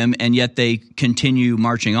fling at them, and yet they continue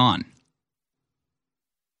marching on?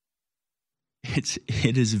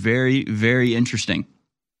 It is very, very interesting.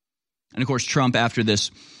 And of course, Trump, after this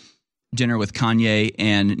dinner with Kanye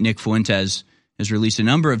and Nick Fuentes, has released a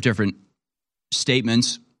number of different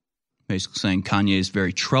statements, basically saying Kanye is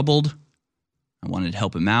very troubled. I wanted to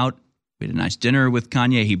help him out. We had a nice dinner with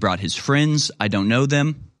Kanye. He brought his friends. I don't know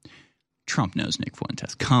them. Trump knows Nick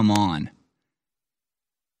Fuentes. Come on.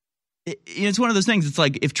 It's one of those things. It's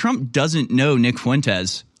like, if Trump doesn't know Nick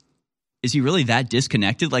Fuentes, is he really that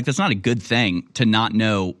disconnected? That's not a good thing to not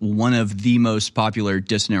know one of the most popular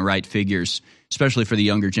dissident right figures, especially for the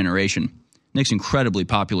younger generation. Nick's incredibly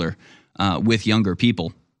popular with younger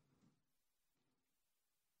people.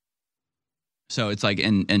 So it's like,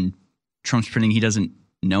 and Trump's pretending he doesn't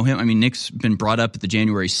know him. I mean, Nick's been brought up at the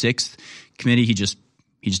January 6th committee. He just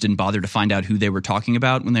didn't bother to find out who they were talking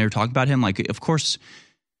about when they were talking about him. Of course,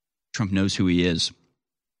 Trump knows who he is.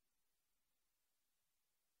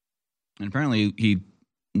 And apparently he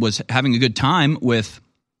was having a good time with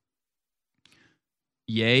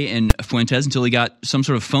Ye and Fuentes until he got some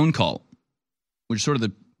sort of phone call, which is sort of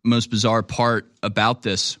the most bizarre part about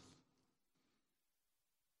this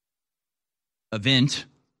event,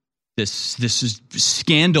 this is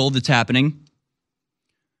scandal that's happening.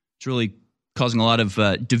 It's really causing a lot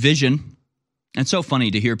of division. And it's so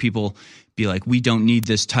funny to hear people be like, we don't need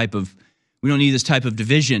this type of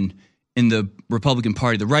division in the Republican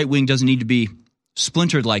Party. The right wing doesn't need to be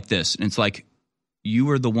splintered like this. And it's like, you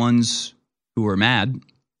are the ones who are mad.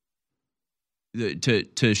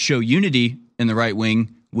 To show unity in the right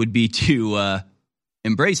wing would be to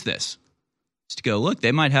embrace this. Just to go, look,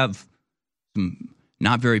 they might have some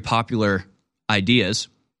not very popular ideas,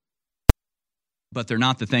 but they're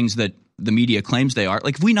not the things that the media claims they are.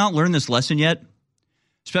 Like, have we not learned this lesson yet?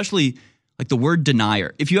 Especially like the word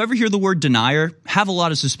denier. If you ever hear the word denier, have a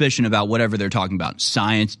lot of suspicion about whatever they're talking about.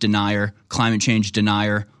 Science denier, climate change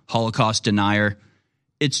denier, Holocaust denier.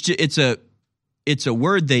 It's a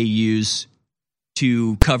word they use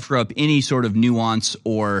to cover up any sort of nuance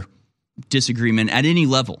or disagreement at any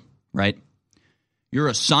level, right? You're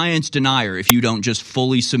a science denier if you don't just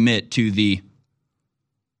fully submit to the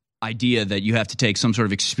idea that you have to take some sort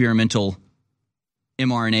of experimental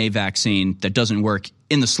mRNA vaccine that doesn't work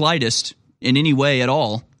in the slightest in any way at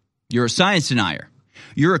all. You're a science denier.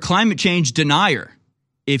 You're a climate change denier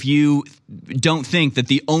if you don't think that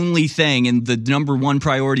the only thing and the number one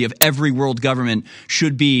priority of every world government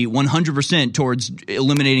should be 100% towards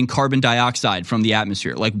eliminating carbon dioxide from the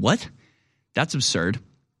atmosphere. Like, what? That's absurd,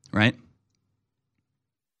 right?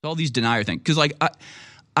 All these denier things. Because, like,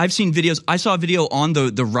 I've seen videos. I saw a video on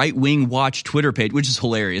the Right Wing Watch Twitter page, which is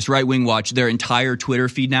hilarious. Right Wing Watch, their entire Twitter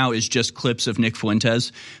feed now is just clips of Nick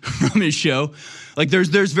Fuentes from his show. Like, there's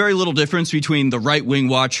very little difference between the Right Wing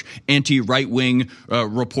Watch anti-right wing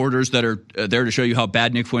reporters that are there to show you how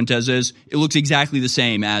bad Nick Fuentes is. It looks exactly the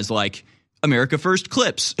same as, like, America First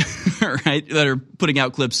clips, right? That are putting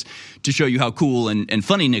out clips to show you how cool and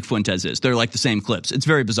funny Nick Fuentes is. They're like the same clips. It's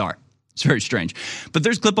very bizarre. It's very strange. But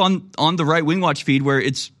there's a clip on the Right Wing Watch feed where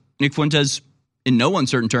it's Nick Fuentes, in no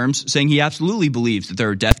uncertain terms, saying he absolutely believes that there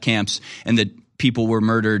are death camps and that people were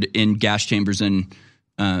murdered in gas chambers in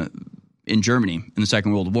Germany in the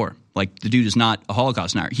Second World War. Like, the dude is not a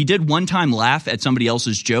Holocaust denier. He did one time laugh at somebody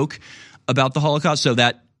else's joke about the Holocaust, so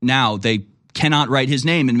that now they cannot write his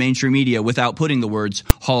name in mainstream media without putting the words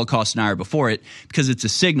Holocaust denier before it, because it's a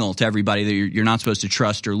signal to everybody that you're not supposed to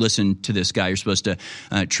trust or listen to this guy. You're supposed to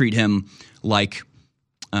treat him like,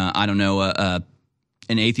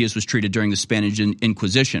 an atheist was treated during the Spanish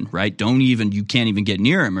Inquisition, right? You can't even get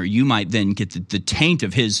near him, or you might then get the taint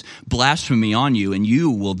of his blasphemy on you, and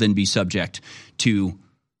you will then be subject to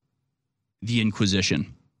the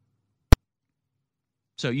Inquisition.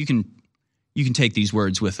 So you can take these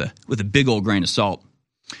words with a big old grain of salt.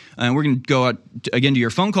 And we're going to go out again to your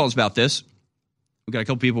phone calls about this. We've got a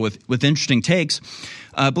couple people with interesting takes.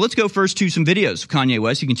 But let's go first to some videos of Kanye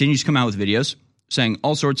West. He continues to come out with videos saying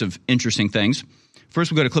all sorts of interesting things.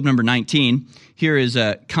 First, we'll go to clip number 19. Here is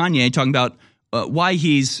Kanye talking about why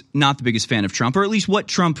he's not the biggest fan of Trump, or at least what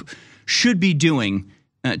Trump should be doing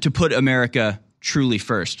to put America truly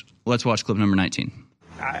first. Let's watch clip number 19.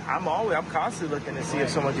 I'm constantly looking to see if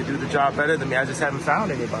someone can do the job better than me. I just haven't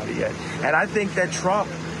found anybody yet. And I think that Trump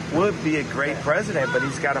would be a great president, but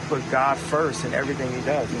he's got to put God first in everything he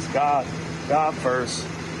does. It's God first,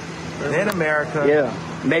 then America. Yeah,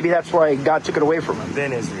 maybe that's why God took it away from him.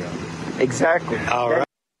 Then Israel. Exactly. All right.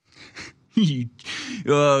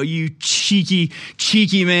 You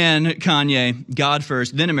cheeky man, Kanye. God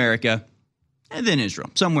first, then America, and then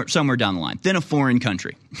Israel. Somewhere down the line. Then a foreign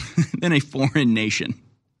country. Then a foreign nation.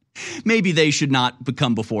 Maybe they should not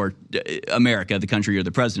become before America, the country you're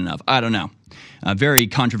the president of. I don't know. A very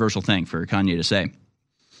controversial thing for Kanye to say.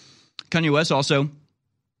 Kanye West also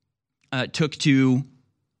took to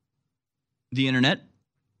the internet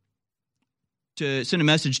to send a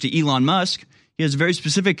message to Elon Musk. He has a very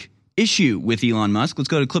specific issue with Elon Musk. Let's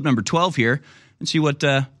go to clip number 12 here and see what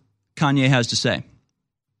Kanye has to say.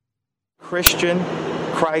 Christian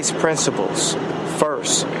Christ principles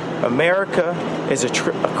first. America is a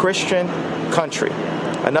Christian country.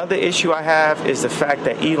 Another issue I have is the fact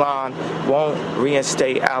that Elon won't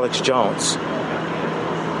reinstate Alex Jones.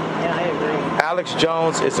 Yeah, I agree. Alex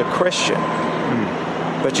Jones is a Christian.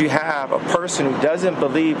 But you have a person who doesn't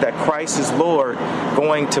believe that Christ is Lord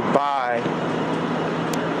going to buy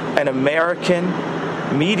an American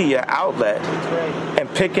media outlet and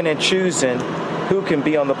picking and choosing who can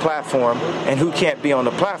be on the platform and who can't be on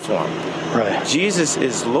the platform. Right. Jesus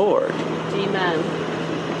is Lord.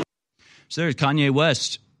 Amen. So there's Kanye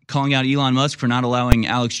West calling out Elon Musk for not allowing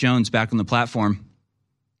Alex Jones back on the platform.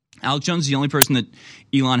 Alex Jones is the only person that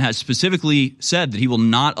Elon has specifically said that he will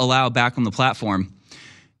not allow back on the platform.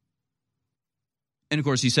 And, of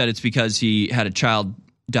course, he said it's because he had a child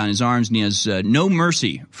die in his arms, and he has no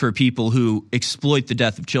mercy for people who exploit the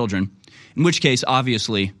death of children, in which case,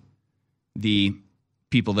 obviously, the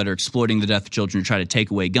people that are exploiting the death of children to try to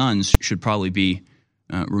take away guns should probably be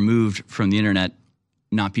removed from the internet,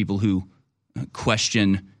 not people who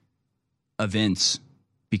question events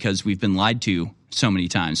because we've been lied to so many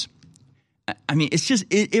times. I mean, it's just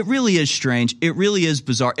it really is strange. It really is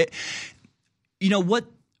bizarre. You know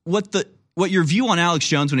what your view on Alex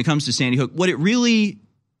Jones when it comes to Sandy Hook, what it really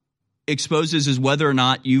exposes is whether or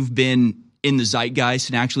not you've been in the zeitgeist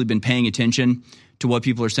and actually been paying attention to what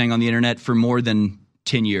people are saying on the internet for more than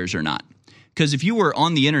 10 years or not. Because if you were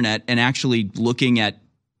on the internet and actually looking at,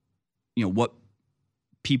 you know, what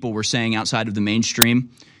people were saying outside of the mainstream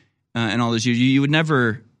and all those years, you would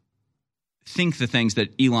never think the things that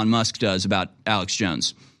Elon Musk does about Alex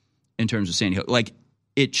Jones in terms of Sandy Hook. Like,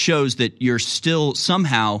 it shows that you're still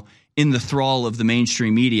somehow in the thrall of the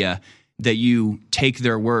mainstream media, that you take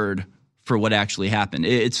their word for what actually happened.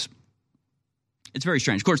 It's very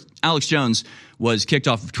strange. Of course, Alex Jones was kicked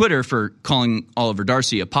off of Twitter for calling Oliver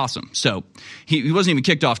Darcy a possum. So he wasn't even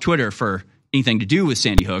kicked off Twitter for anything to do with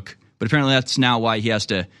Sandy Hook. But apparently that's now why he has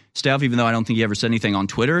to stay off, even though I don't think he ever said anything on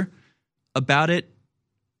Twitter about it.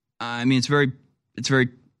 I mean, it's very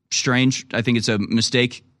strange. I think it's a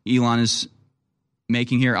mistake Elon is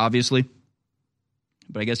making here, obviously.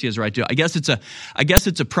 But I guess he has the right to. I guess it's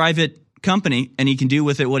a private company, and he can do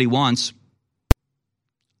with it what he wants,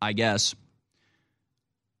 I guess.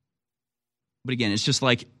 But again, it's just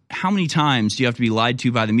like, how many times do you have to be lied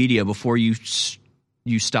to by the media before you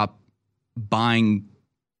stop buying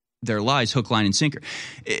their lies hook, line, and sinker?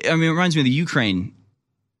 I mean, it reminds me of the Ukraine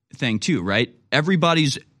thing too, right?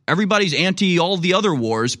 Everybody's anti all the other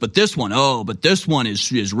wars, but this one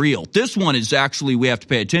is real. This one is actually we have to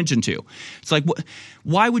pay attention to. It's like,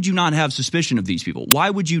 why would you not have suspicion of these people? Why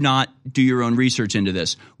would you not do your own research into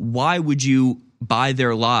this? Why would you buy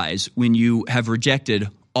their lies when you have rejected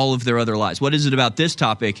all of their other lies? What is it about this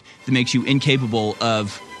topic that makes you incapable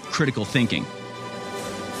of critical thinking?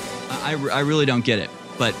 I really don't get it.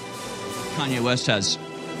 But Kanye West has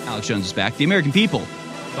Alex Jones's back. The American people,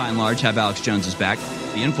 by and large, have Alex Jones's back.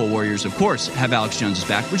 The Info Warriors, of course, have Alex Jones's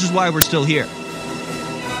back, which is why we're still here.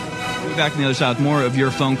 We'll be back on the other side with more of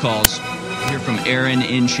your phone calls. We'll hear from Aaron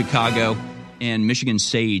in Chicago and Michigan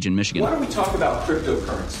Sage in Michigan. Why don't we talk about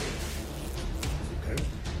cryptocurrency? Okay.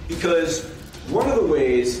 Because one of the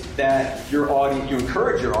ways that you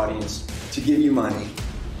encourage your audience to give you money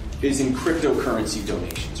is in cryptocurrency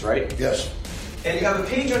donations, right? Yes. And you have a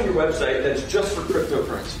page on your website that's just for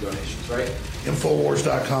cryptocurrency donations, right?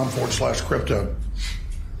 Infowars.com/crypto.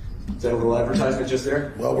 Is that a little advertisement just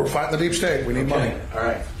there? Well, we're fighting the deep state. We need money. All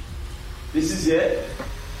right. This is it.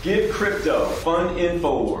 Give crypto. Fund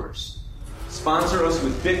Infowars. Sponsor us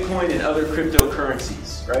with Bitcoin and other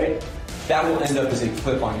cryptocurrencies, right? That will end up as a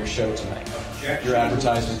clip on your show tonight. Your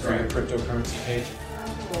advertisement for your cryptocurrency page.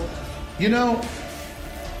 You know,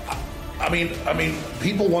 I mean,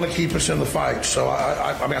 people want to keep us in the fight. So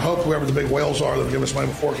I hope whoever the big whales are that give us money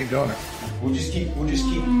before keep doing it. We'll just keep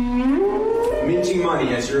minting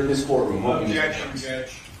money as you're in this courtroom. Objection.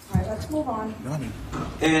 All right, let's move on. No, I mean,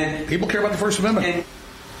 and people care about the First Amendment.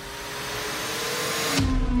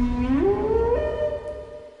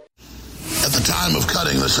 At the time of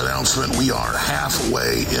cutting this announcement, we are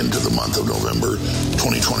halfway into the month of November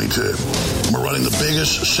 2022. We're running the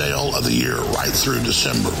biggest sale of the year right through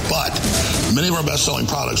December. But many of our best-selling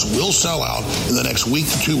products will sell out in the next week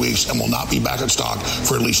to 2 weeks and will not be back in stock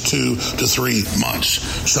for at least 2 to 3 months.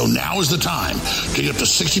 So now is the time to get up to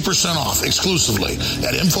 60% off exclusively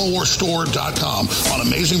at InfoWarsStore.com on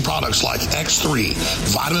amazing products like X3,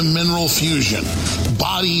 Vitamin Mineral Fusion,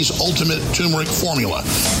 Body's Ultimate Turmeric Formula,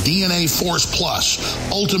 DNA Force Plus,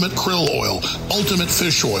 Ultimate Krill Oil, Ultimate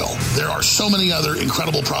Fish Oil. There are so many other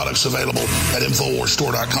incredible products available at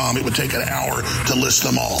InfoWarsStore.com. It would take an hour to list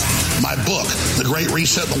them all. My book, The Great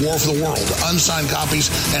Reset and the War for the World, unsigned copies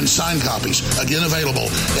and signed copies, again available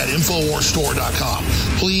at InfoWarsStore.com.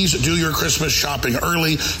 Please do your Christmas shopping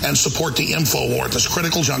early and support the InfoWar at this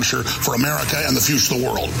critical juncture for America and the future of the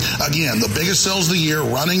world. Again, the biggest sales of the year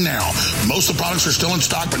running now. Most of the products are still in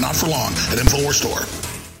stock, but not for long at InfoWars Store.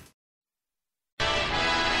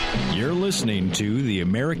 You're listening to The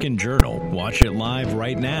American Journal. Watch it live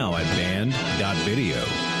right now at band.video.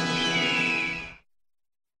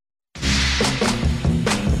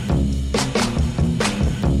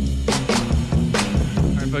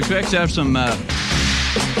 All right, folks, we actually have some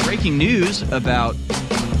breaking news about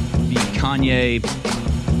the Kanye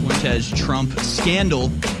Fuentes Trump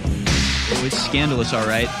scandal. Oh, it's scandalous, all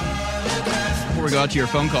right. Before we go out to your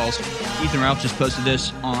phone calls, Ethan Ralph just posted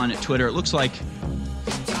this on Twitter. It looks like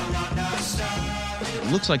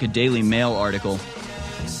a Daily Mail article.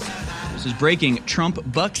 This is breaking. Trump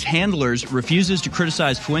Bucks handlers refuses to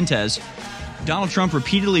criticize Fuentes. Donald Trump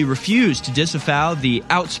repeatedly refused to disavow the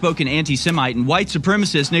outspoken anti-Semite and white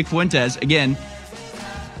supremacist Nick Fuentes. Again,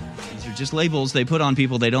 these are just labels they put on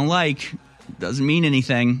people they don't like. Doesn't mean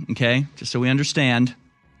anything, okay? Just so we understand,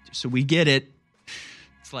 just so we get it.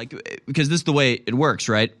 It's like, because this is the way it works,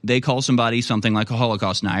 right? They call somebody something like a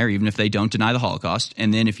Holocaust denier, even if they don't deny the Holocaust.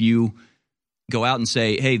 And then if you go out and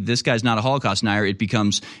say, hey, this guy's not a Holocaust denier, it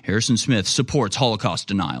becomes Harrison Smith supports Holocaust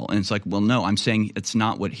denial. And it's like, well, no, I'm saying it's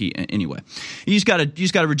not what he – anyway. You just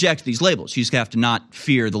got to reject these labels. You just have to not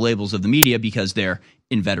fear the labels of the media because they're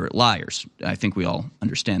inveterate liars. I think we all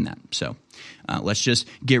understand that. So let's just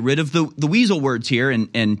get rid of the weasel words here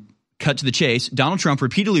and cut to the chase. Donald Trump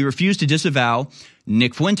repeatedly refused to disavow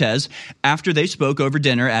Nick Fuentes after they spoke over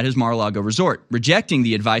dinner at his Mar-a-Lago resort, rejecting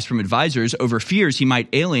the advice from advisors over fears he might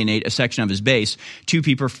alienate a section of his base. Two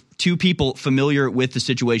people familiar with the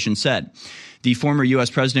situation said. The former U.S.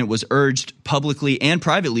 president was urged publicly and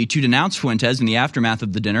privately to denounce Fuentes in the aftermath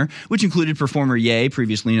of the dinner, which included performer Ye,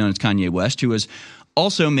 previously known as Kanye West, who has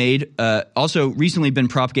also recently been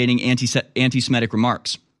propagating anti-Semitic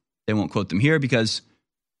remarks. They won't quote them here because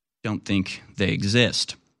don't think they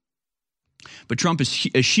exist. But Trump is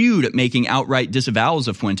eschewed at making outright disavowals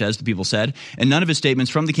of Fuentes, the people said, and none of his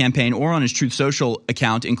statements from the campaign or on his Truth Social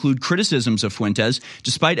account include criticisms of Fuentes,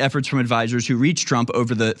 despite efforts from advisors who reached Trump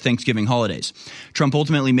over the Thanksgiving holidays. Trump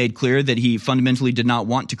ultimately made clear that he fundamentally did not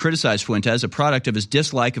want to criticize Fuentes, a product of his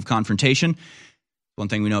dislike of confrontation. One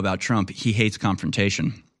thing we know about Trump, he hates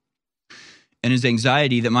confrontation. And his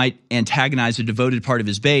anxiety that might antagonize a devoted part of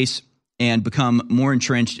his base and become more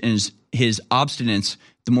entrenched in his obstinance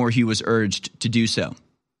the more he was urged to do so.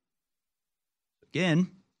 Again,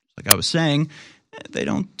 like I was saying, they're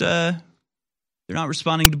not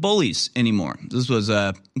responding to bullies anymore. This was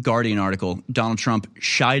a Guardian article. Donald Trump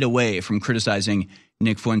shied away from criticizing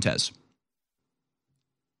Nick Fuentes.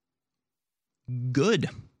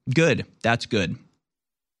 Good. That's good.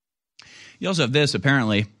 You also have this,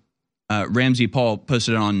 apparently. Ramsey Paul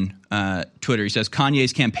posted on Twitter. He says,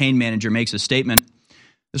 Kanye's campaign manager makes a statement.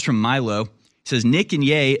 This is from Milo. He says, Nick and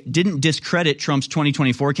Ye didn't discredit Trump's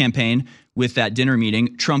 2024 campaign with that dinner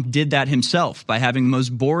meeting. Trump did that himself by having the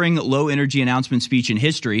most boring, low-energy announcement speech in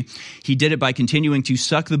history. He did it by continuing to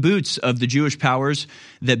suck the boots of the Jewish powers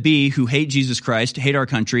that be, who hate Jesus Christ, hate our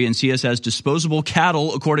country, and see us as disposable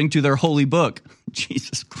cattle according to their holy book.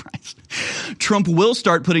 Jesus Christ. Trump will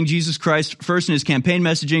start putting Jesus Christ first in his campaign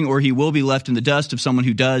messaging, or he will be left in the dust of someone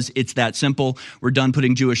who does. It's that simple. We're done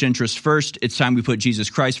putting Jewish interests first. It's time we put Jesus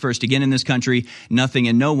Christ first again in this country. Nothing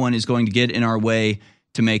and no one is going to get in our way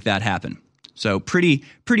to make that happen. So pretty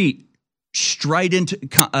strident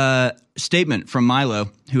statement from Milo,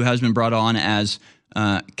 who has been brought on as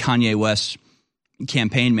Kanye West's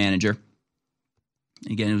campaign manager.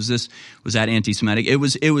 Again, was that anti-Semitic? It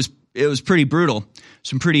was pretty brutal.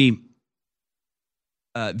 Some pretty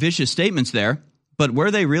vicious statements there. But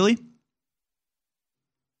were they really?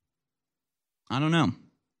 I don't know.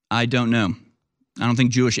 I don't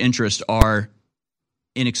think Jewish interests are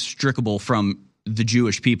inextricable from the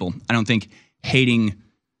Jewish people. I don't think it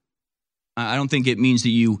means that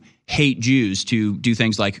you hate Jews to do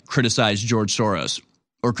things like criticize George Soros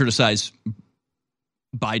or criticize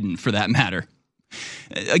Biden for that matter.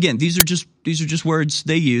 Again, these are just words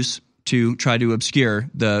they use to try to obscure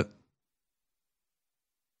the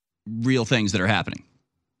real things that are happening.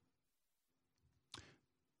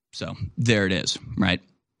 So there it is, right?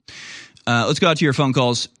 Let's go out to your phone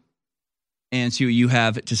calls and see what you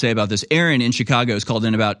have to say about this. Aaron in Chicago has called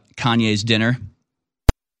in about Kanye's dinner.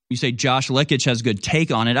 You say Josh Lekich has a good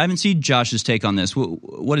take on it. I haven't seen Josh's take on this.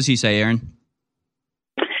 What does he say, Aaron?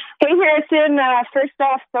 Hey, Harrison. First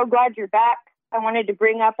off, so glad you're back. I wanted to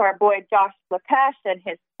bring up our boy Josh Lekich and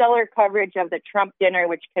his stellar coverage of the Trump dinner,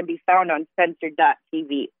 which can be found on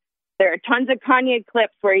censored.tv. There are tons of Kanye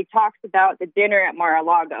clips where he talks about the dinner at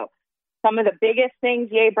Mar-a-Lago. Some of the biggest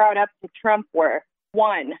things Ye brought up to Trump were,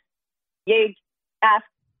 1, Ye asked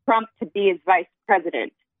Trump to be his vice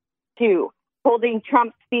president. 2, holding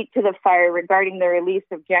Trump's feet to the fire regarding the release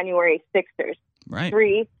of January 6ers. Right.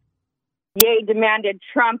 3, Ye demanded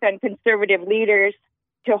Trump and conservative leaders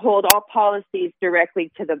to hold all policies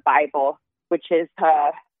directly to the Bible, which is,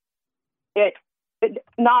 it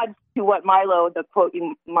nods to what the quote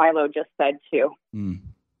Milo just said too.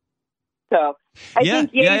 So I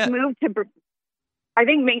think Ye's move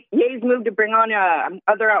to bring on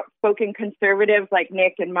other outspoken conservatives like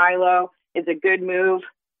Nick and Milo is a good move.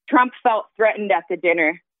 Trump felt threatened at the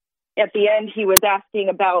dinner. At the end, he was asking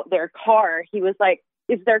about their car. He was like,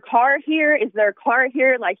 is their car here? Is their car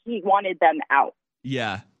here? Like he wanted them out.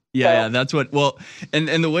 Yeah. Yeah, that's what. Well,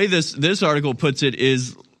 and the way this article puts it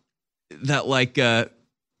is that like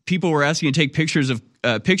people were asking to take pictures with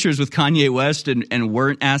Kanye West and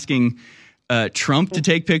weren't asking Trump to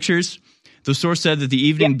take pictures. The source said that the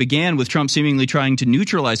evening began with Trump seemingly trying to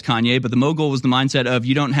neutralize Kanye, but the mogul was the mindset of,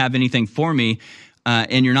 you don't have anything for me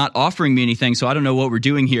and you're not offering me anything, so I don't know what we're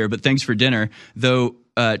doing here, but thanks for dinner. Though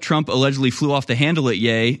Trump allegedly flew off the handle at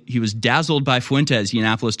Ye, he was dazzled by Fuentes,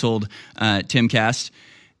 Yiannopoulos told Timcast.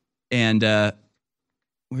 And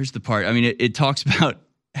where's the part? I mean, it talks about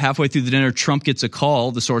halfway through the dinner, Trump gets a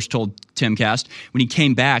call, the source told Timcast. When he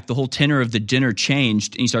came back, the whole tenor of the dinner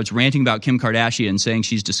changed, and he starts ranting about Kim Kardashian, saying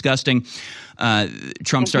she's disgusting.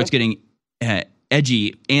 Trump starts getting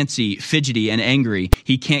edgy, antsy, fidgety, and angry.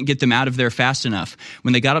 He can't get them out of there fast enough.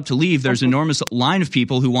 When they got up to leave, there's an enormous line of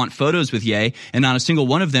people who want photos with Ye, and not a single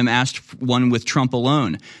one of them asked one with Trump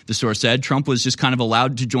alone. The source said Trump was just kind of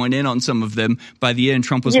allowed to join in on some of them. By the end,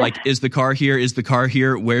 Trump was like, is the car here? Is the car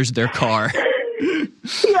here? Where's their car?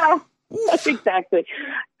 Yeah, that's exactly.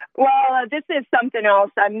 Well, this is something else.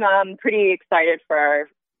 I'm pretty excited for our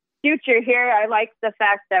future here. I like the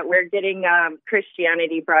fact that we're getting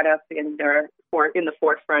Christianity brought up in the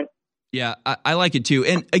forefront. Yeah, I like it too.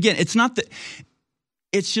 And again, it's not that.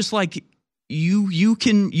 It's just like you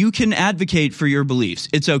can advocate for your beliefs.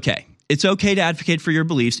 It's okay. It's okay to advocate for your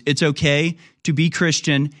beliefs. It's okay to be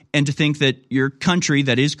Christian and to think that your country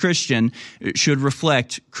that is Christian should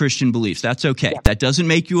reflect Christian beliefs. That's okay. That doesn't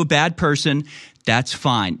make you a bad person. That's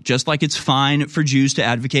fine. Just like it's fine for Jews to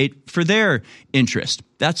advocate for their interest.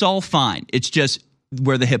 That's all fine. It's just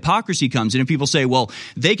where the hypocrisy comes in. And people say, well,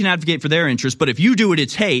 they can advocate for their interest, but if you do it,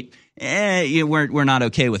 it's hate. We're not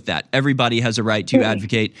okay with that. Everybody has a right to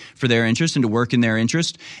advocate for their interest and to work in their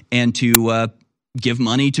interest and to give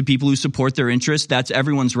money to people who support their interests. That's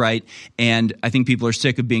everyone's right. And I think people are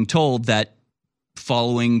sick of being told that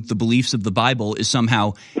following the beliefs of the Bible is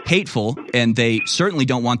somehow hateful, and they certainly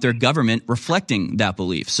don't want their government reflecting that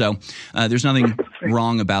belief. So there's nothing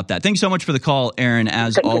wrong about that. Thanks so much for the call, Aaron,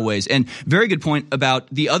 as always. And very good point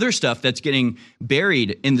about the other stuff that's getting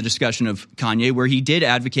buried in the discussion of Kanye, where he did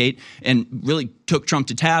advocate and really took Trump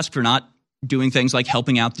to task for not doing things like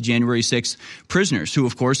helping out the January 6th prisoners, who,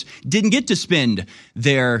 of course, didn't get to spend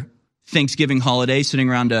their Thanksgiving holiday sitting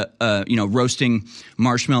around roasting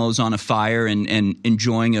marshmallows on a fire and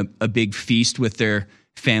enjoying a big feast with their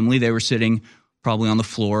family. They were sitting probably on the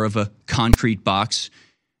floor of a concrete box,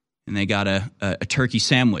 and they got a turkey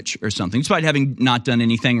sandwich or something, despite having not done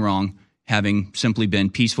anything wrong, having simply been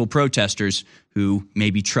peaceful protesters who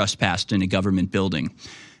maybe trespassed in a government building.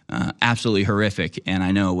 Absolutely horrific, and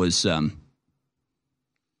I know it was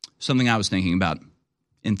something I was thinking about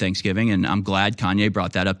in Thanksgiving, and I'm glad Kanye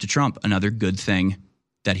brought that up to Trump. Another good thing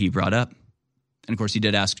that he brought up. And, of course, he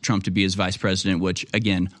did ask Trump to be his vice president, which,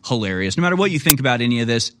 again, hilarious. No matter what you think about any of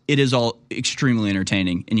this, it is all extremely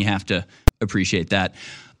entertaining, and you have to appreciate that.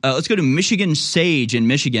 Let's go to Michigan Sage in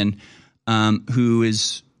Michigan, who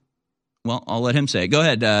is, well, I'll let him say it. Go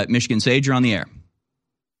ahead, Michigan Sage, you're on the air.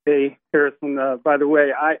 Hey, Harrison, by the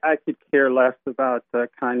way, I could care less about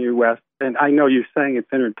Kanye West, and I know you're saying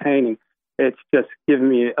it's entertaining. It's just giving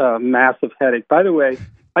me a massive headache. By the way,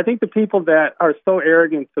 I think the people that are so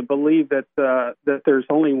arrogant to believe that there's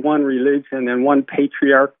only one religion and one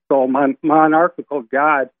patriarchal, monarchical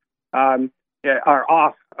God are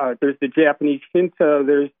off. There's the Japanese Shinto,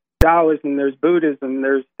 there's Taoism, there's Buddhism,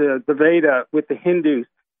 there's the Veda with the Hindus.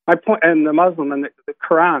 My point, and the Muslim and the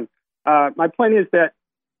Quran. My point is that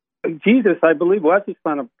Jesus, I believe, was the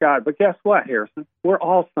Son of God. But guess what, Harrison? We're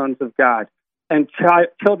all sons of God and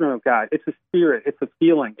children of God. It's a spirit. It's a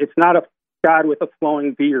feeling. It's not a God with a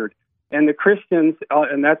flowing beard. And the Christians,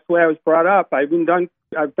 and that's the way I was brought up. I've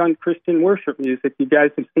done Christian worship music. You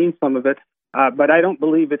guys have seen some of it, but I don't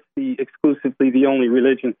believe it's exclusively the only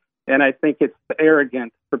religion. And I think it's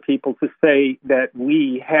arrogant for people to say that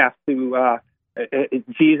we have to.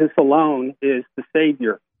 Jesus alone is the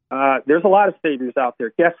Savior. There's a lot of saviors out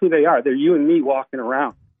there. Guess who they are? They're you and me walking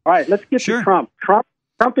around. All right, let's get to Trump. Trump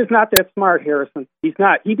is not that smart, Harrison. He's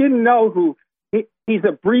not. He didn't know who. He's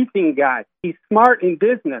a briefing guy. He's smart in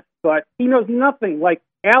business, but he knows nothing. Like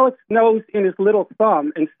Alex knows in his little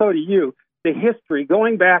thumb, and so do you, the history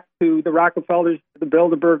going back to the Rockefellers, the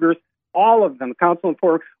Bilderbergers, all of them, Council on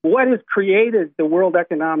Foreign, what has created the World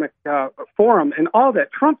Economic Forum and all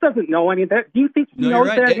that. Trump doesn't know any of that. Do you think he knows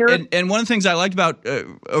that, Harrison? And one of the things I liked about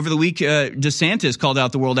over the week, DeSantis called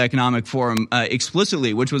out the World Economic Forum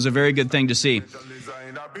explicitly, which was a very good thing to see.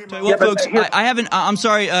 Well, folks, I haven't. I'm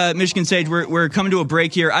sorry, Michigan Sage. We're coming to a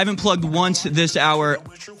break here. I haven't plugged once this hour.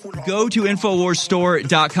 Go to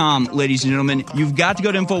InfoWarsStore.com, ladies and gentlemen. You've got to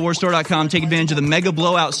go to InfoWarsStore.com. Take advantage of the mega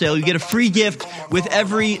blowout sale. You get a free gift with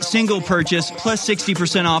every single purchase, plus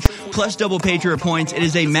 60% off, plus double Patriot points. It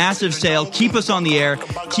is a massive sale. Keep us on the air.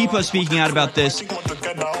 Keep us speaking out about this.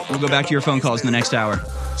 We'll go back to your phone calls in the next hour.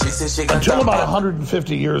 Until about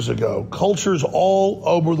 150 years ago, cultures all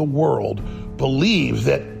over the world believed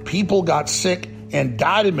that people got sick and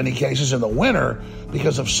died in many cases in the winter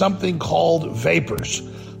because of something called vapors.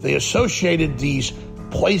 They associated these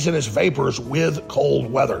poisonous vapors with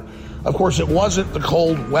cold weather. Of course, it wasn't the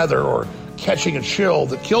cold weather or catching a chill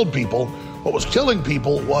that killed people. What was killing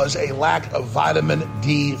people was a lack of vitamin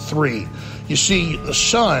D3. You see, the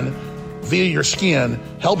sun, via your skin,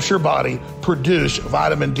 helps your body produce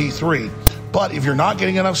vitamin D3. But if you're not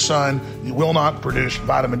getting enough sun, you will not produce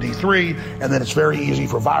vitamin D3, and then it's very easy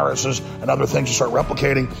for viruses and other things to start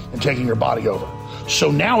replicating and taking your body over.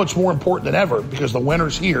 So now it's more important than ever, because the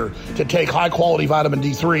winter's here, to take high-quality vitamin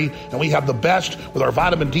D3, and we have the best with our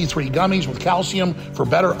vitamin D3 gummies with calcium for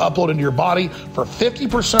better upload into your body for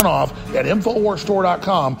 50% off at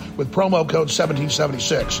InfoWarsStore.com with promo code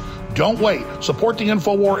 1776. Don't wait. Support the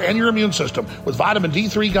InfoWar and your immune system with vitamin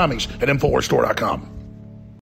D3 gummies at InfoWarsStore.com.